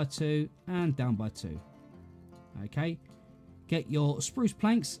down by 2, and down by 2. Okay. Get your spruce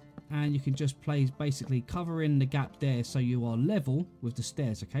planks, and you can just place, basically cover in the gap there so you are level with the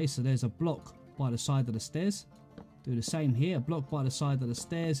stairs. Okay, so there's a block by the side of the stairs. Do the same here, a block by the side of the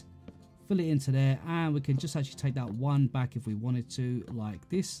stairs, fill it into there, and we can just actually take that one back if we wanted to, like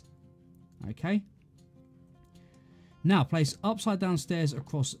this. Okay. Now place upside down stairs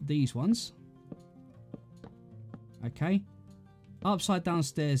across these ones. Okay. Upside down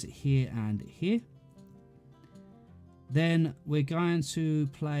stairs here and here. Then we're going to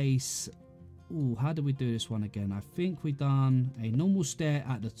place, ooh, how did we do this one again? I think we done a normal stair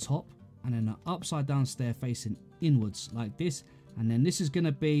at the top and then an upside down stair facing inwards like this, and then this is going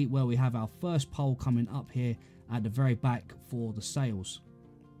to be where we have our first pole coming up here at the very back for the sails.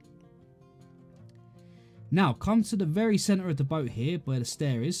 Now come to the very center of the boat here where the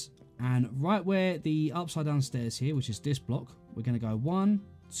stair is, and right where the upside down stairs here, which is this block, we're going to go 1,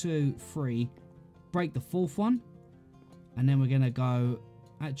 2, 3, break the 4th one, and then we're going to go,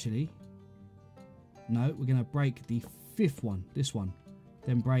 actually no, we're going to break the 5th one, this one.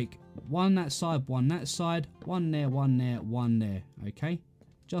 Then break 1 that side, 1 that side, 1 there, 1 there, 1 there. Okay,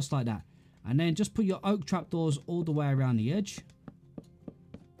 just like that. And then just put your oak trapdoors all the way around the edge,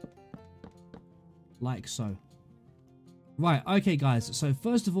 like so. Right, okay guys, so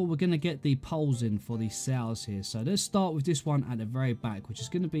first of all we're going to get the poles in for these sails here. So let's start with this one at the very back, which is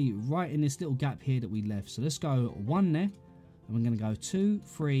going to be right in this little gap here that we left. So let's go 1 there. And we're going to go 2,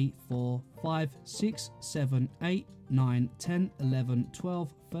 3, 4, 5, 6, 7, 8, 9, 10, 11,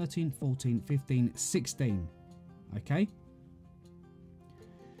 12, 13, 14, 15, 16. Okay.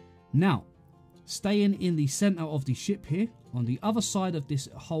 Now, staying in the center of the ship here, on the other side of this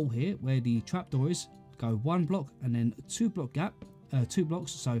hole here, where the trapdoor is, go 1 block and then 2 block gap, 2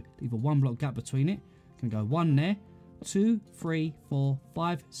 blocks, so leave a 1 block gap between it. Can go 1 there. 2, 3, 4,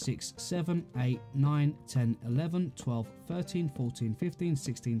 5, 6, 7, 8, 9, 10, 11, 12, 13, 14, 15,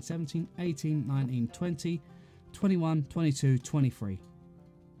 16, 17, 18, 19, 20, 21, 22, 23.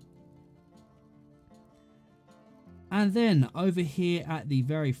 And then over here at the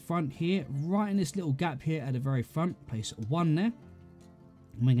very front here, right in this little gap here at the very front, place 1 there.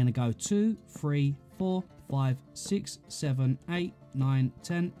 And we're going to go 2, 3, 4, 5, 6, 7, 8, 9,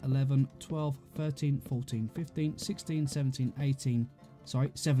 10, 11, 12, 13, 14, 15, 16, 17, 18,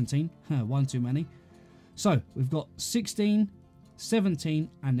 sorry, 17, one too many. So we've got 16, 17,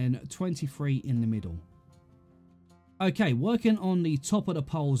 and then 23 in the middle. Okay, working on the top of the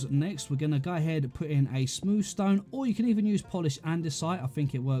poles next, we're going to go ahead and put in a smooth stone, or you can even use polished andesite. I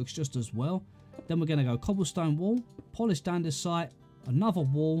think it works just as well. Then we're going to go cobblestone wall, polished andesite, another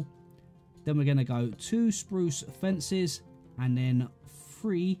wall. Then we're going to go 2 spruce fences, and then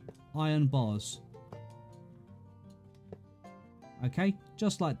 3 iron bars. Okay,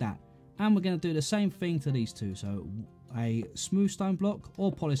 just like that. And we're going to do the same thing to these 2. So a smooth stone block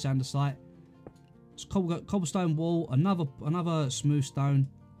or polished andesite, cobblestone wall, another smooth stone,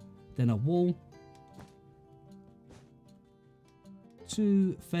 then a wall,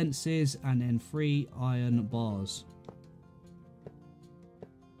 2 fences, and then 3 iron bars.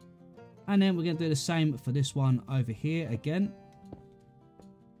 And then we're going to do the same for this one over here again.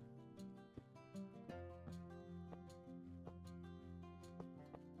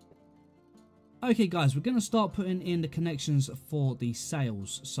 Okay guys, we're going to start putting in the connections for the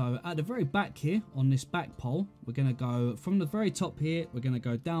sails. So at the very back here, on this back pole, we're going to go from the very top here, we're going to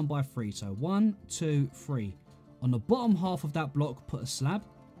go down by 3. So 1, 2, 3. On the bottom half of that block, put a slab,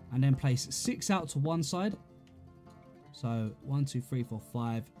 and then place 6 out to one side. So 1, 2, 3, 4,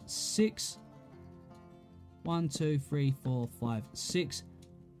 5, 6. 1, 2, 3, 4, 5, 6.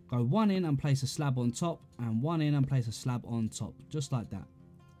 Go 1 in and place a slab on top, and 1 in and place a slab on top, just like that.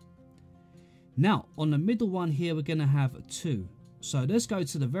 Now, on the middle one here, we're going to have 2. So let's go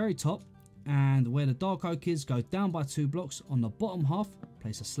to the very top, and where the dark oak is, go down by 2 blocks. On the bottom half,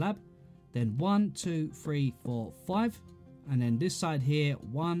 place a slab. Then 1, 2, 3, 4, 5. And then this side here,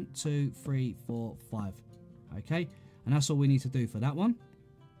 1, 2, 3, 4, 5. Okay, and that's all we need to do for that one.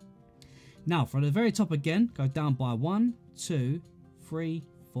 Now, from the very top again, go down by 1, 2, 3,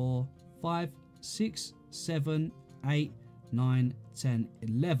 4, 5, 6, 7, 8, 9, 10,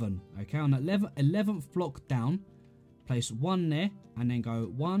 11. Okay, on that 11th block down, place 1 there, and then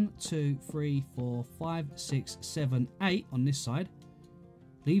go 1, 2, 3, 4, 5, 6, 7, 8 on this side.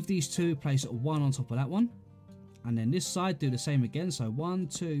 Leave these 2, place 1 on top of that one. And then this side, do the same again. So 1,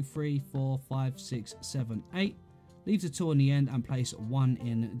 2, 3, 4, 5, 6, 7, 8. Leave the 2 on the end and place 1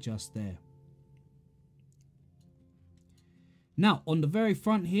 in just there. Now, on the very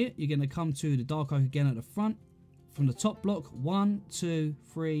front here, you're going to come to the dark oak again at the front. From the top block, 1, 2,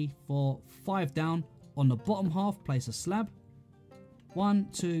 3, 4, 5 down. On the bottom half, place a slab. 1,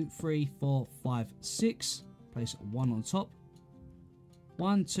 2, 3, 4, 5, 6. Place 1 on top.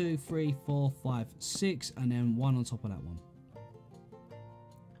 1, 2, 3, 4, 5, 6, and then 1 on top of that one.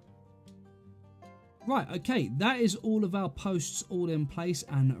 Right, okay, that is all of our posts all in place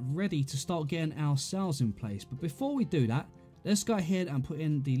and ready to start getting our sails in place. But before we do that, let's go ahead and put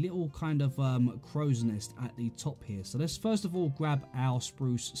in the little kind of crow's nest at the top here. So let's first of all grab our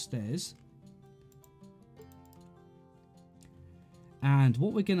spruce stairs. And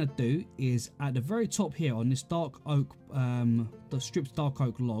what we're going to do is at the very top here on this dark oak, the stripped dark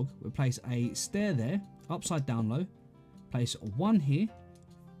oak log, we'll place a stair there, upside down low. Place 1 here.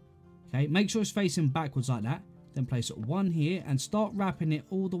 Okay, make sure it's facing backwards like that. Then place 1 here and start wrapping it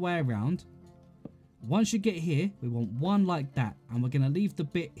all the way around. Once you get here, we want 1 like that. And we're going to leave the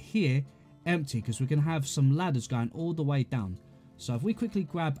bit here empty because we're going to have some ladders going all the way down. So if we quickly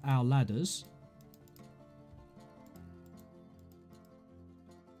grab our ladders.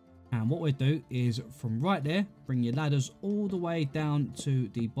 And what we'll do is from right there, bring your ladders all the way down to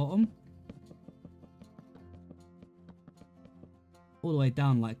the bottom. All the way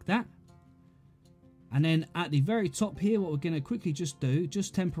down like that. And then at the very top here, what we're going to quickly just do,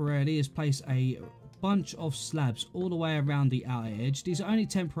 just temporarily, is place a bunch of slabs all the way around the outer edge. These are only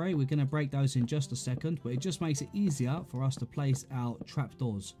temporary. We're going to break those in just a second, but it just makes it easier for us to place our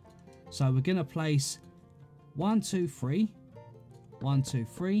trapdoors. So we're going to place 1, 2, 3, 1, 2,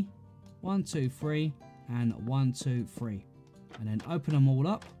 3, 1, 2, 3, and 1, 2, 3. And then open them all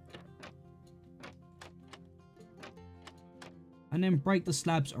up. And then break the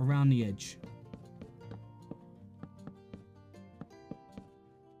slabs around the edge.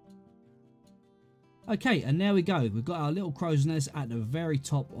 Okay, and there we go. We've got our little crow's nest at the very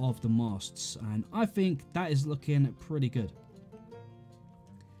top of the masts. And I think that is looking pretty good.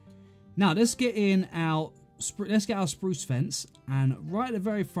 Now, let's get our spruce fence, and right at the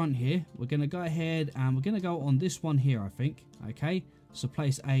very front here, we're going to go ahead and we're going to go on this one here, I think. Okay, so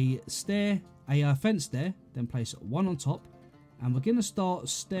place a fence there, then place 1 on top, and we're going to start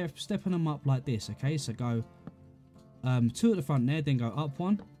stepping them up like this. Okay, so go 2 at the front there, then go up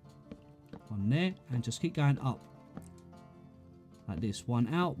 1 there, and just keep going up like this.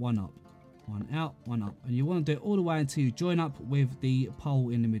 1 out, 1 up, 1 out, 1 up, and you want to do it all the way until you join up with the pole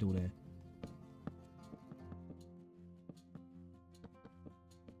in the middle there.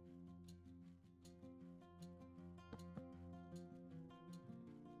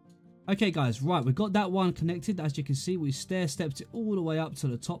 Okay guys, right, we've got that one connected. As you can see, we stair-stepped it all the way up to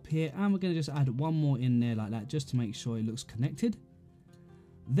the top here, and we're going to just add 1 more in there like that, just to make sure it looks connected.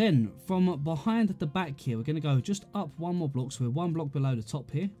 Then, from behind at the back here, we're going to go just up 1 more block, so we're 1 block below the top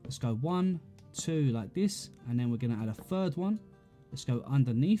here. Let's go 1, 2 like this, and then we're going to add a 3rd one. Let's go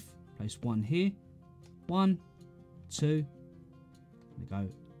underneath, place 1 here, 1, 2, we go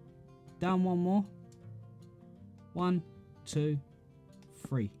down 1 more, 1, 2,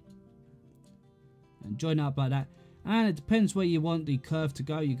 3. and join it up like that. And it depends where you want the curve to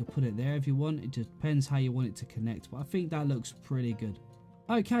go. You can put it there if you want. It just depends how you want it to connect. But I think that looks pretty good.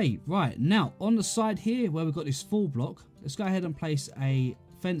 Okay, right. Now, on the side here where we've got this full block, let's go ahead and place a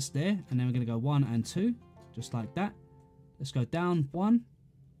fence there. And then we're going to go 1 and 2, just like that. Let's go down 1,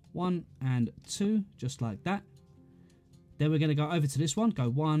 1 and 2, just like that. Then we're going to go over to this one. Go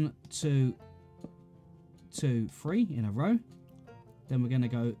 1, 2, 2, 3 in a row. Then we're going to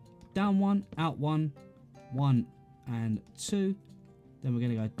go down 1, out 1, 1 and 2. Then we're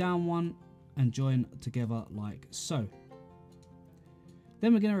going to go down 1 and join together like so.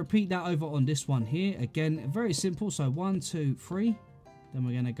 Then we're going to repeat that over on this one here. Again, very simple. So 1, 2, 3. Then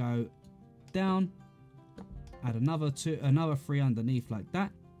we're going to go down, add another 3 underneath like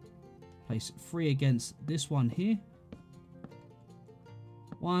that. Place 3 against this one here.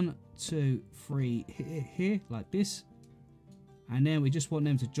 1, 2, 3 here like this. And then we just want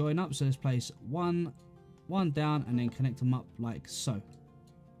them to join up. So let's place 1 down and then connect them up like so.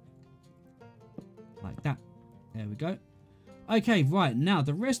 Like that. There we go. Okay, right. Now,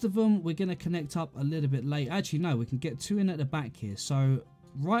 the rest of them we're going to connect up a little bit later. Actually, no, we can get 2 in at the back here. So,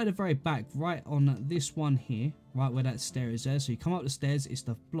 right at the very back, right on this one here, right where that stair is there. So, you come up the stairs, it's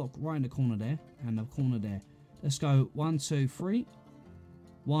the block right in the corner there and the corner there. Let's go 1, 2, 3.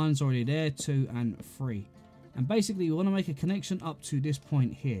 1's already there, 2 and 3. And basically, you want to make a connection up to this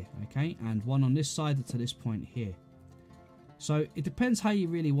point here, okay? And 1 on this side to this point here. So, it depends how you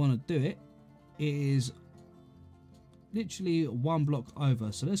really want to do it. It is literally 1 block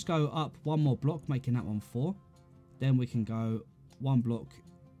over. So, let's go up 1 more block, making that one 4. Then we can go 1 block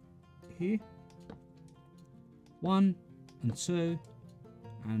here. 1 and 2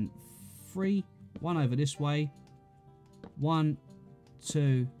 and 3. 1 over this way. 1,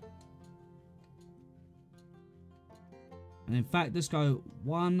 2. And in fact, let's go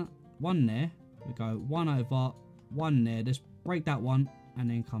 1 there. We go 1 over, 1 there. Let's break that one and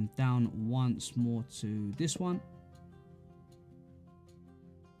then come down once more to this one.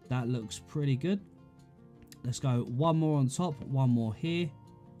 That looks pretty good. Let's go 1 more on top, 1 more here.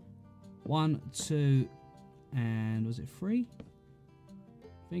 1, 2, and was it 3?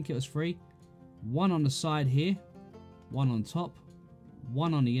 I think it was 3. 1 on the side here. 1 on top.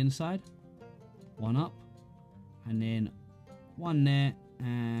 1 on the inside. 1 up. And then 1 there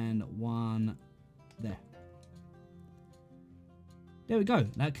and 1 there. There we go.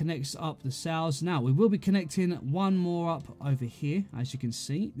 That connects up the sails. Now, we will be connecting 1 more up over here, as you can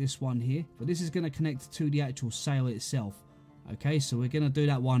see, this one here. But this is going to connect to the actual sail itself. Okay, so we're going to do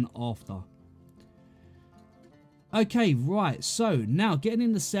that one after. Okay, right. So, now, getting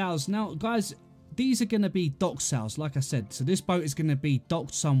in the sails. Now, guys, these are going to be dock sails, like I said. So, this boat is going to be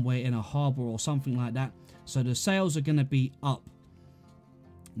docked somewhere in a harbour or something like that. So, the sails are going to be up.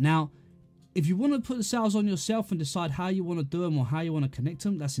 Now, if you want to put the sails on yourself and decide how you want to do them or how you want to connect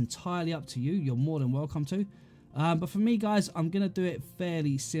them, that's entirely up to you. You're more than welcome to. But for me, guys, I'm going to do it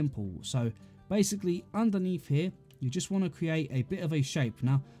fairly simple. So basically, underneath here, you just want to create a bit of a shape.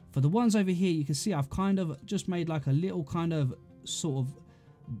 Now, for the ones over here, you can see I've kind of just made like a little kind of sort of,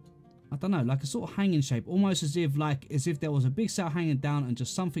 I don't know, like a sort of hanging shape. Almost as if there was a big sail hanging down and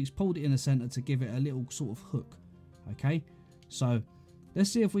just something's pulled it in the center to give it a little sort of hook. Okay, so let's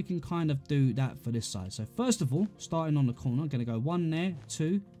see if we can kind of do that for this side. So first of all, starting on the corner, I'm going to go 1 there,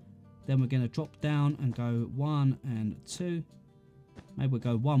 2. Then we're going to drop down and go 1 and 2. Maybe we'll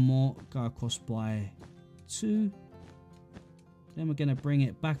go 1 more, go across by 2. Then we're going to bring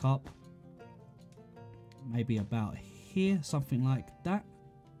it back up. Maybe about here, something like that.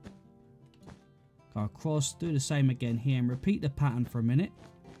 Go across, do the same again here and repeat the pattern for a minute.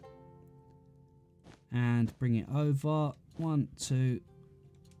 And bring it over. 1, 2,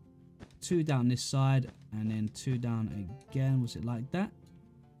 2 down this side and then 2 down again. Was it like that?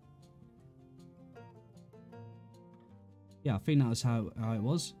 Yeah, I think that was how it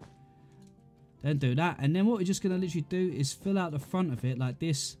was. Then do that, and then what we're just going to literally do is fill out the front of it like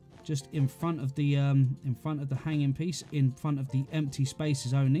this, just in front of the hanging piece, in front of the empty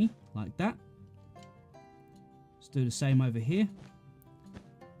spaces only, like that. Let's do the same over here.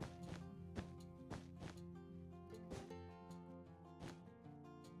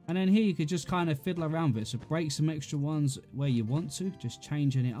 And then here you could just kind of fiddle around with it. So break some extra ones where you want to, just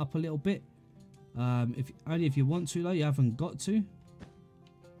changing it up a little bit. Only if you want to though, you haven't got to.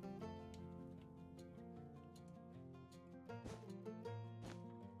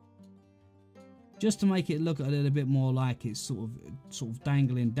 Just to make it look a little bit more like it's sort of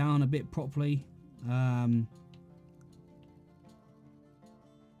dangling down a bit properly. You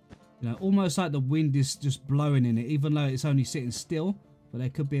know, almost like the wind is just blowing in it, even though it's only sitting still. but there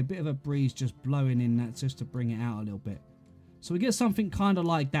could be a bit of a breeze just blowing in that just to bring it out a little bit. So we get something kind of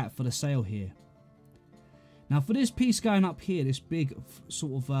like that for the sail here. Now for this piece going up here, this big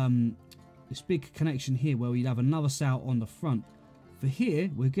sort of this big connection here where we'd have another sail on the front. For here,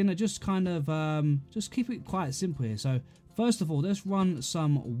 we're gonna just kind of just keep it quite simple here. So first of all, let's run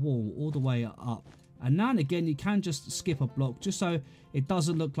some wool all the way up. And now and again, you can just skip a block just so it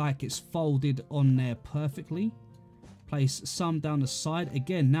doesn't look like it's folded on there perfectly. Place some down the side.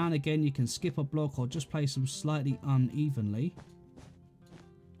 Again, now and again, you can skip a block or just place them slightly unevenly.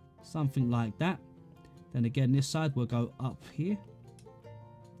 Something like that. Then again, this side will go up here.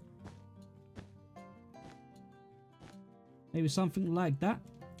 Maybe something like that.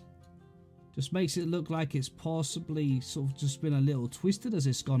 Just makes it look like it's possibly sort of just been a little twisted as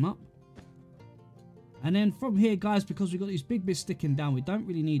it's gone up. And then from here, guys, because we've got these big bits sticking down, we don't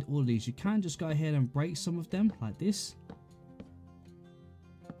really need all of these. You can just go ahead and break some of them like this.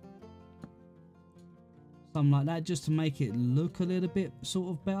 Something like that, just to make it look a little bit sort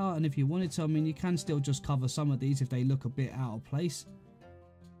of better. And if you wanted to, I mean, you can still just cover some of these if they look a bit out of place.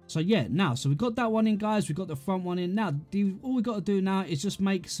 So yeah, now, so we've got that one in, guys. We've got the front one in. Now, all we've got to do now is just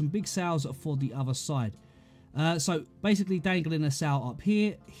make some big sails for the other side. So basically dangling a sail up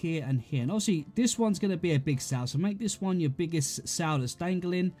here, here, and here. And obviously, this one's going to be a big sail. So make this one your biggest sail that's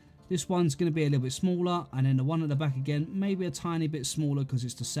dangling. This one's going to be a little bit smaller. And then the one at the back again, maybe a tiny bit smaller because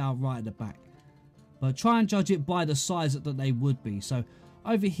it's the sail right at the back. But try and judge it by the size that they would be. So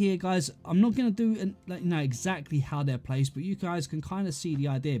over here, guys, I'm not going to do exactly how they're placed, but you guys can kind of see the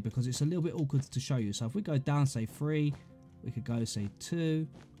idea because it's a little bit awkward to show you. So if we go down, say 3, we could go, say 2,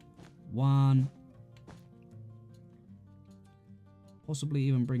 1. Possibly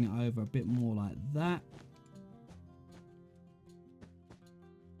even bring it over a bit more like that.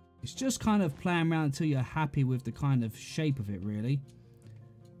 It's just kind of playing around until you're happy with the kind of shape of it, really.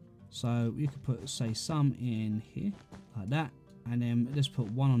 So you could put, say, some in here like that, and then let's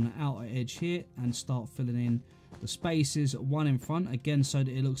put one on the outer edge here and start filling in the spaces, one in front again, so that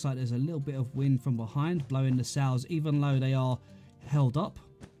it looks like there's a little bit of wind from behind blowing the sails even though they are held up.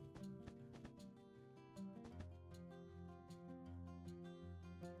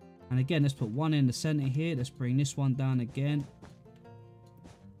 And again, let's put one in the center here. Let's bring this one down again.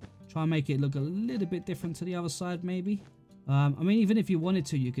 Try and make it look a little bit different to the other side, maybe. I mean, even if you wanted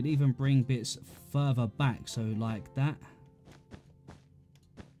to, you could even bring bits further back, so like that.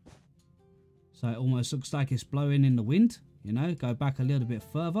 So it almost looks like it's blowing in the wind, you know, go back a little bit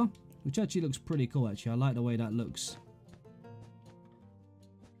further, which actually looks pretty cool, actually. I like the way that looks.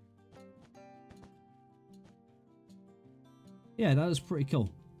 Yeah, that was pretty cool.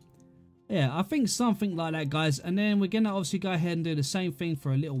 Yeah, I think something like that, guys. And then we're going to obviously go ahead and do the same thing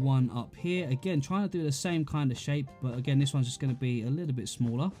for a little one up here. Again, trying to do the same kind of shape, but again, this one's just going to be a little bit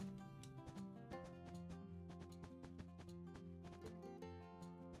smaller.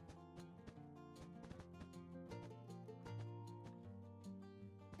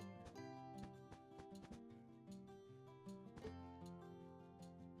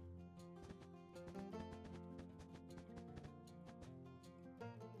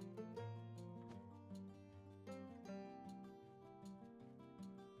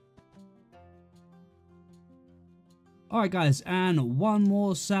 Alright guys, and one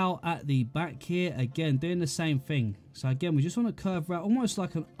more sail at the back here, again doing the same thing. So again, we just want to curve around almost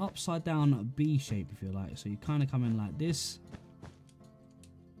like an upside down B shape, if you like. So you kind of come in like this.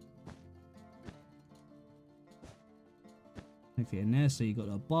 Connect it in there, so you got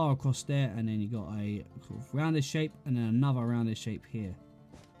a bar across there, and then you got a sort of rounded shape, and then another rounded shape here.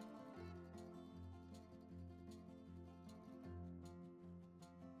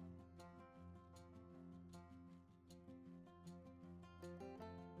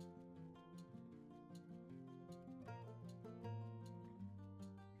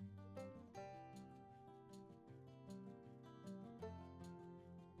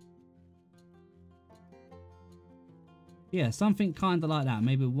 Yeah, something kind of like that.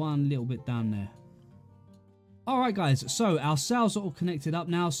 Maybe one little bit down there. Alright guys, so our sails are all connected up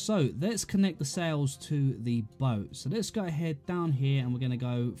now. So let's connect the sails to the boat. So let's go ahead down here and we're going to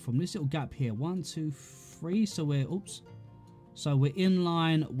go from this little gap here. 1, 2, 3. So we're, oops. So we're in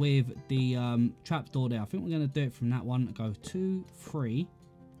line with the trapdoor there. I think we're going to do it from that one. Go 2, 3.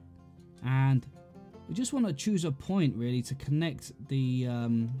 And we just want to choose a point really to connect the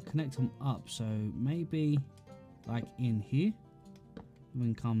connect them up. So maybe like in here, and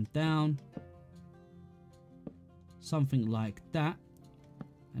then come down, something like that,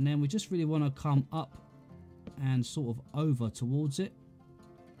 and then we just really want to come up and sort of over towards it.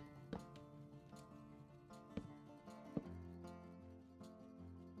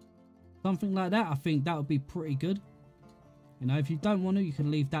 Something like that. I think that would be pretty good. You know, if you don't want to, you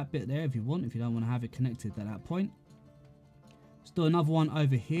can leave that bit there if you want, if you don't want to have it connected at that point. Let's do another one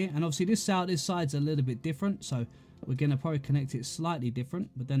over here. And obviously this side's a little bit different, so we're going to probably connect it slightly different.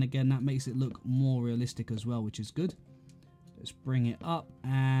 But then again, that makes it look more realistic as well, which is good. Let's bring it up,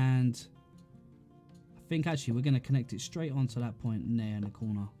 and I think actually we're going to connect it straight onto that point there in the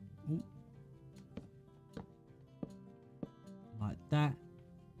corner. Ooh. Like that.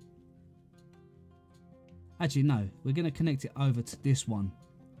 Actually, no, we're going to connect it over to this one.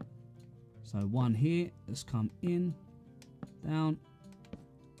 So one here, let's come in, down.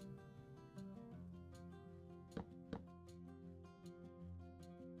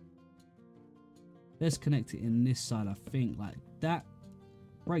 Let's connect it in this side, I think, like that.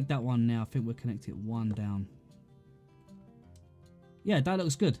 Break that one now. I think we'll connect it one down. Yeah, that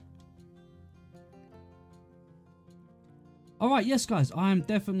looks good. Alright, yes guys, I am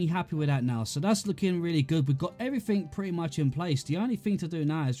definitely happy with that now. So that's looking really good. We've got everything pretty much in place. The only thing to do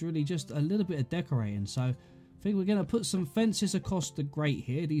now is really just a little bit of decorating. So I think we're going to put some fences across the grate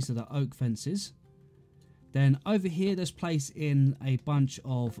here. These are the oak fences. Then over here, let's place in a bunch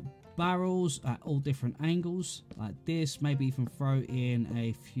of barrels at all different angles like this. Maybe even throw in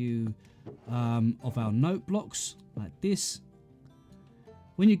a few of our note blocks like this.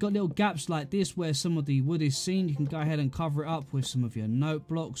 When you've got little gaps like this where some of the wood is seen, you can go ahead and cover it up with some of your note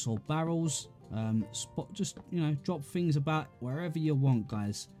blocks or barrels. Just, you know, drop things about wherever you want,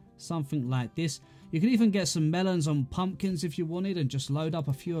 guys. Something like this. You can even get some melons and pumpkins if you wanted and just load up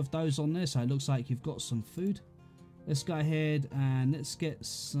a few of those on there, so it looks like you've got some food. Let's go ahead and let's get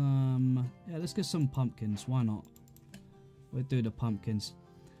some, let's get some pumpkins. Why not? We'll do the pumpkins.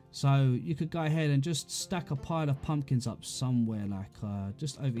 So you could go ahead and just stack a pile of pumpkins up somewhere, like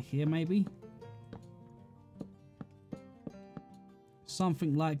just over here maybe.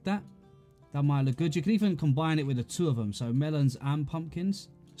 Something like that. That might look good. You can even combine it with the two of them, so melons and pumpkins.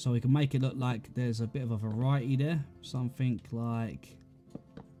 So we can make it look like there's a bit of a variety there. Something like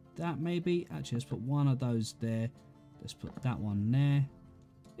that maybe. Actually, let's put one of those there. Let's put that one there.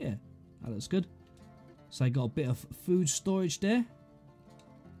 Yeah, that looks good. So you got a bit of food storage there.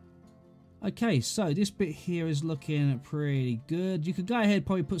 Okay, so this bit here is looking pretty good. You could go ahead,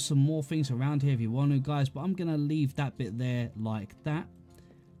 probably put some more things around here if you want to, guys, but I'm going to leave that bit there like that.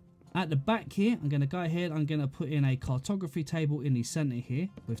 At the back here, I'm going to go ahead, I'm going to put in a cartography table in the center here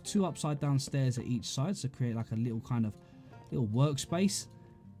with two upside down stairs at each side to create like a little kind of little workspace.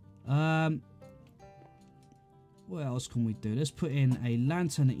 What else can we do? Let's put in a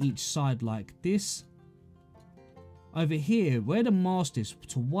lantern at each side like this. Over here, where the mast is,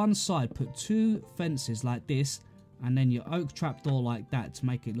 to one side, put two fences like this, and then your oak trapdoor like that to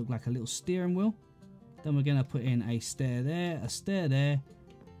make it look like a little steering wheel. Then we're going to put in a stair there,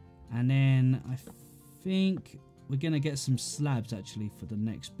 and then I think we're going to get some slabs actually for the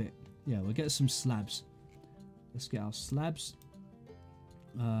next bit. Yeah, we'll get some slabs. Let's get our slabs.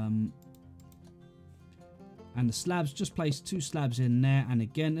 And the slabs, just place two slabs in there, and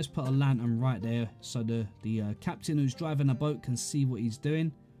again let's put a lantern right there so the captain who's driving the boat can see what he's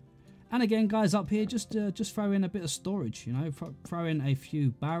doing. And again, guys, up here just throw in a bit of storage, you know, throw in a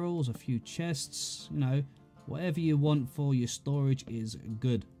few barrels, a few chests, you know, whatever you want for your storage is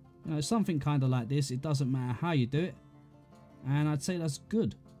good. You know, something kind of like this. It doesn't matter how you do it, and I'd say that's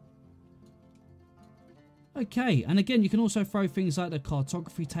good. Okay, and again, you can also throw things like the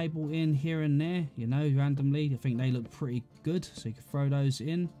cartography table in here and there, you know, randomly. I think they look pretty good, so you can throw those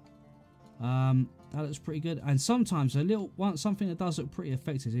in. That looks pretty good. And sometimes something that does look pretty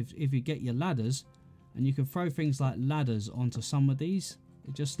effective if you get your ladders, and you can throw things like ladders onto some of these.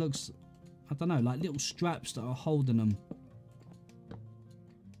 It just looks, I don't know, like little straps that are holding them.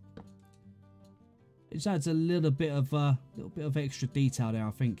 It just adds a little bit of extra detail there,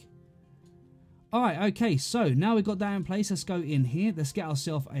 I think. Alright, okay, so now we've got that in place, let's go in here. Let's get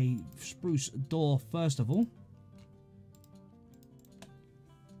ourselves a spruce door first of all.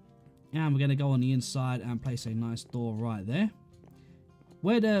 And we're going to go on the inside and place a nice door right there.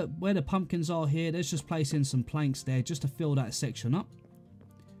 Where the pumpkins are here, let's just place in some planks there just to fill that section up.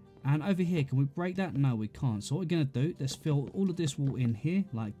 And over here, can we break that? No, we can't. So what we're going to do, let's fill all of this wall in here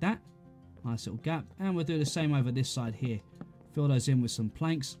like that. Nice little gap. And we'll do the same over this side here. Fill those in with some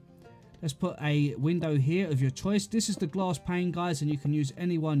planks. Let's put a window here of your choice. This is the glass pane, guys, and you can use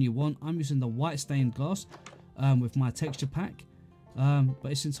any one you want. I'm using the white stained glass with my texture pack,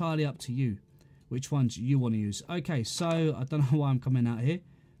 but it's entirely up to you which ones you want to use. Okay, so I don't know why I'm coming out here.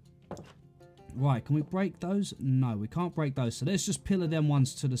 Right, can we break those? No, we can't break those. So let's just pillar them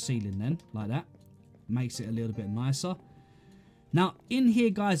ones to the ceiling then, like that. Makes it a little bit nicer. Now in here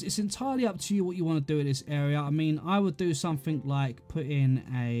guys, it's entirely up to you what you want to do in this area. I mean, I would do something like put in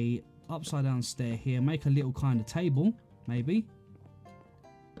a upside down stair here, make a little kind of table maybe.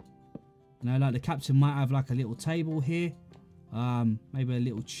 You know, like the captain might have like a little table here, maybe a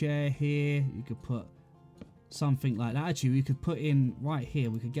little chair here. You could put something like that. Actually, we could put in right here,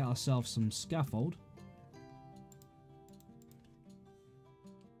 we could get ourselves some scaffold.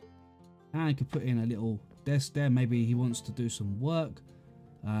 And you could put in a little desk there. Maybe he wants to do some work.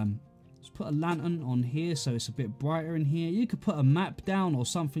 Let's put a lantern on here so it's a bit brighter in here. You could put a map down or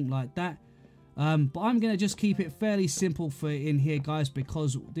something like that. But I'm going to just keep it fairly simple for in here, guys,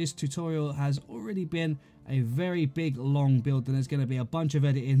 because this tutorial has already been a very big, long build, and there's going to be a bunch of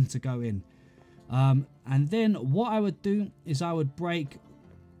editing to go in. And then what I would do is I would break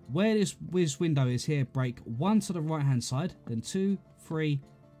where this window is here, break one to the right hand side, then 2, 3,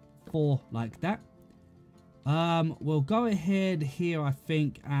 4 like that. We'll go ahead here, I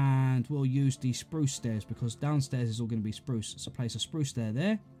think, and we'll use the spruce stairs because downstairs is all going to be spruce. So place a spruce stair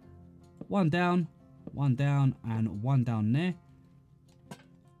there. One down, and one down there.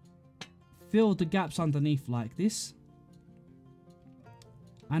 Fill the gaps underneath like this.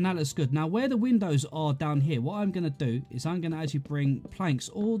 And that looks good. Now where the windows are down here, what I'm going to do is I'm going to actually bring planks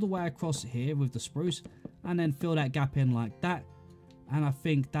all the way across here with the spruce. And then fill that gap in like that. And I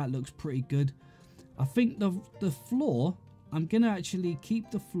think that looks pretty good. I think the floor, I'm going to actually keep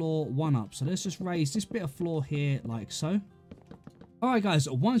the floor one up. So let's just raise this bit of floor here like so. Alright guys,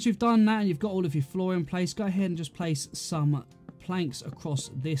 once you've done that and you've got all of your floor in place, go ahead and just place some planks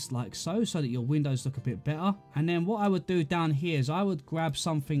across this like so that your windows look a bit better. And then what I would do down here is I would grab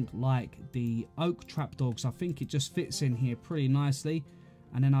something like the oak trapdoor, because I think it just fits in here pretty nicely.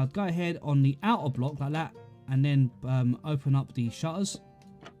 And then I'd go ahead on the outer block like that and then open up the shutters.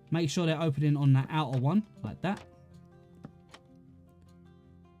 Make sure they're opening on that outer one like that.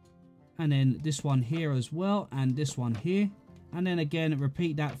 And then this one here as well, and this one here. And then again,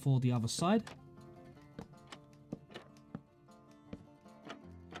 repeat that for the other side.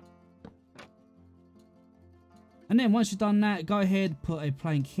 And then once you've done that, go ahead, put a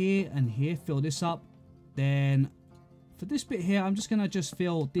plank here and here, fill this up. Then for this bit here, I'm just going to just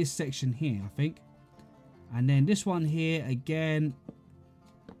fill this section here, I think. And then this one here, again,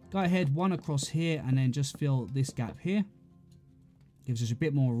 go ahead, one across here, and then just fill this gap here. Gives us a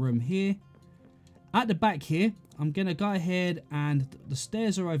bit more room here. At the back here, I'm going to go ahead, and the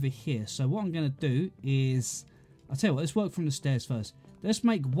stairs are over here. So what I'm going to do is, I'll tell you what, let's work from the stairs first. Let's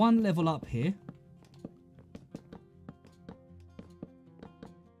make one level up here.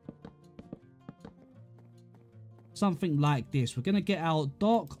 Something like this. We're going to get our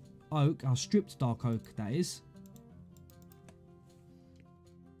dark oak, our stripped dark oak, that is.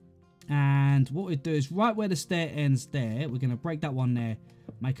 And what we do is right where the stair ends there, we're going to break that one there.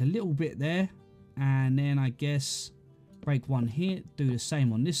 Make a little bit there. And then I guess break one here, do the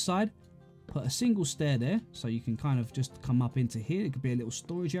same on this side. Put a single stair there, so you can kind of just come up into here. It could be a little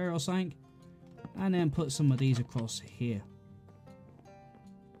storage area or something. And then put some of these across here.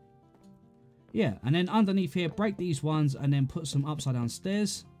 Yeah, and then underneath here, break these ones and then put some upside down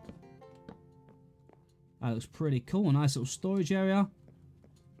stairs. That looks pretty cool, a nice little storage area.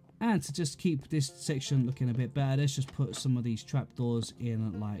 And to just keep this section looking a bit better, let's just put some of these trapdoors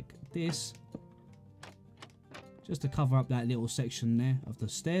in like this. Just to cover up that little section there of the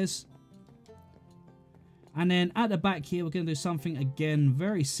stairs. And then at the back here, we're going to do something again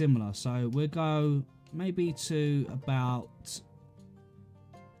very similar. So we'll go maybe to about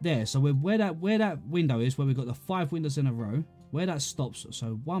there. So where that window is, where we've got the 5 windows in a row, where that stops.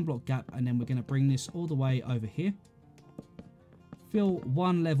 So one block gap, and then we're going to bring this all the way over here. Fill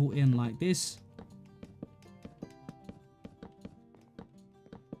one level in like this.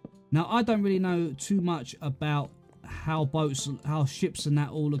 Now I don't really know too much about how ships and that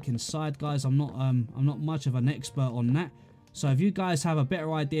all look inside, guys. I'm not much of an expert on that. So if you guys have a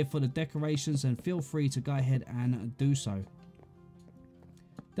better idea for the decorations, then feel free to go ahead and do so.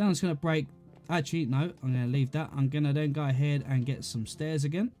 Then I'm just going to break, actually no, I'm going to leave that. I'm going to then go ahead and get some stairs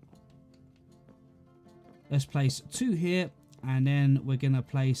again. Let's place 2 here, and then we're going to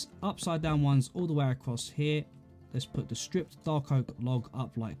place upside down ones all the way across here. Let's put the stripped dark oak log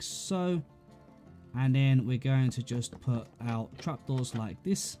up like so. And then we're going to just put our trapdoors like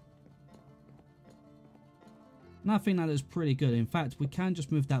this. And I think that is pretty good. In fact, we can just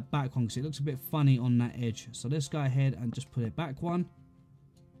move that back one because it looks a bit funny on that edge. So let's go ahead and just put it back one.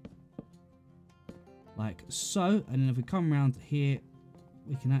 Like so. And then if we come around here,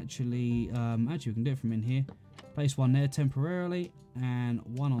 we can actually we can do it from in here. Place one there temporarily and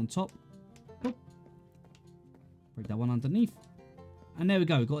one on top. Boop. Break that one underneath. And there we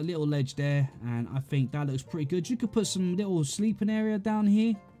go, got a little ledge there, and I think that looks pretty good. You could put some little sleeping area down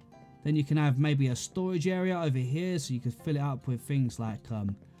here. Then you can have maybe a storage area over here, so you could fill it up with things like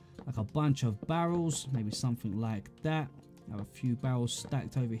a bunch of barrels, maybe something like that. Have a few barrels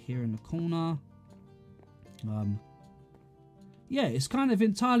stacked over here in the corner. Yeah, it's kind of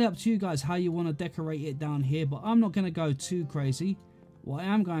entirely up to you guys how you want to decorate it down here, but I'm not going to go too crazy. What I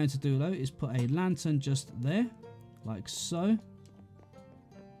am going to do though is put a lantern just there, like so.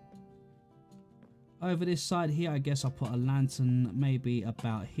 Over this side here, I guess I'll put a lantern maybe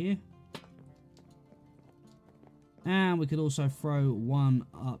about here. And we could also throw one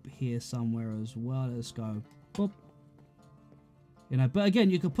up here somewhere as well. Let's go. Boop. You know, but again,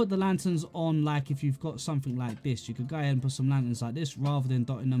 you could put the lanterns on, like if you've got something like this, you could go ahead and put some lanterns like this rather than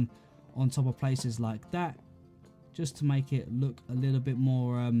dotting them on top of places like that, just to make it look a little bit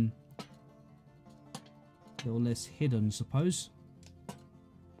more, a little less hidden, I suppose.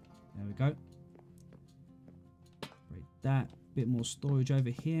 There we go. Break that. Bit more storage over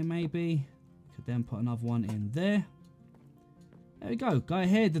here, maybe. Could then put another one in there. There we go. Go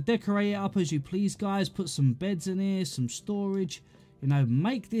ahead, decorate it up as you please, guys. Put some beds in here, some storage. You know,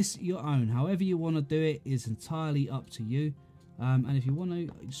 make this your own. However you want to do it is entirely up to you. And if you want to,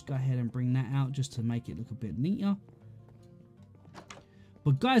 just go ahead and bring that out just to make it look a bit neater.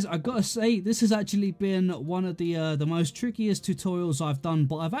 But guys, I gotta say, this has actually been one of the most trickiest tutorials I've done,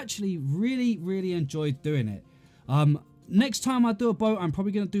 but I've actually really enjoyed doing it. Next time I do a boat, I'm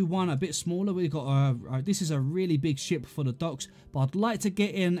probably going to do one a bit smaller. We've got this is a really big ship for the docks, but I'd like to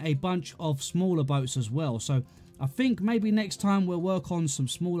get in a bunch of smaller boats as well. So I think maybe next time we'll work on some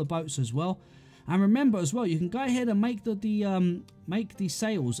smaller boats as well. And remember as well, you can go ahead and make the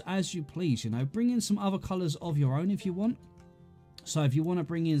sails as you please. You know, bring in some other colors of your own if you want. So if you want to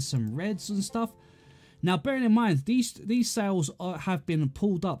bring in some reds and stuff. Now, bearing in mind, these sails have been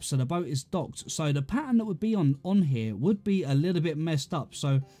pulled up, so the boat is docked. So the pattern that would be on here would be a little bit messed up.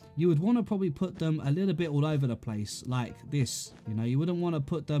 So you would want to probably put them a little bit all over the place, like this. You know, you wouldn't want to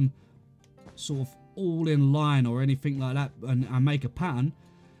put them sort of all in line or anything like that and make a pattern,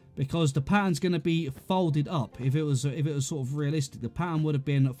 because the pattern's going to be folded up. If it was sort of realistic, the pattern would have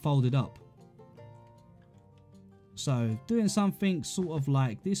been folded up. So doing something sort of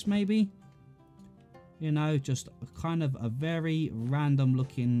like this, maybe. You know, just kind of a very random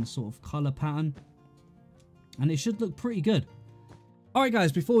looking sort of color pattern. And it should look pretty good. Alright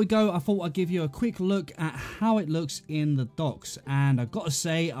guys, before we go, I thought I'd give you a quick look at how it looks in the docks. And I've got to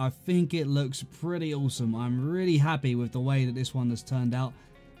say, I think it looks pretty awesome. I'm really happy with the way that this one has turned out.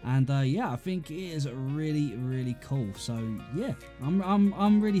 And yeah, I think it is really cool. So yeah,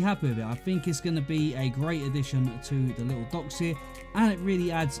 I'm really happy with it. I think it's going to be a great addition to the little docks here, and it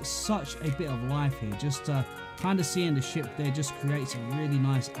really adds such a bit of life here. Just kind of seeing the ship there just creates a really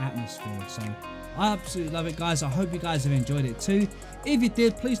nice atmosphere. So I absolutely love it, guys. I hope you guys have enjoyed it too. If you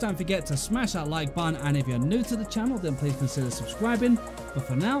did, please don't forget to smash that like button, and if you're new to the channel, then please consider subscribing. But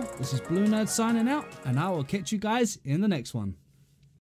for now, this is BlueNerd signing out, and I will catch you guys in the next one.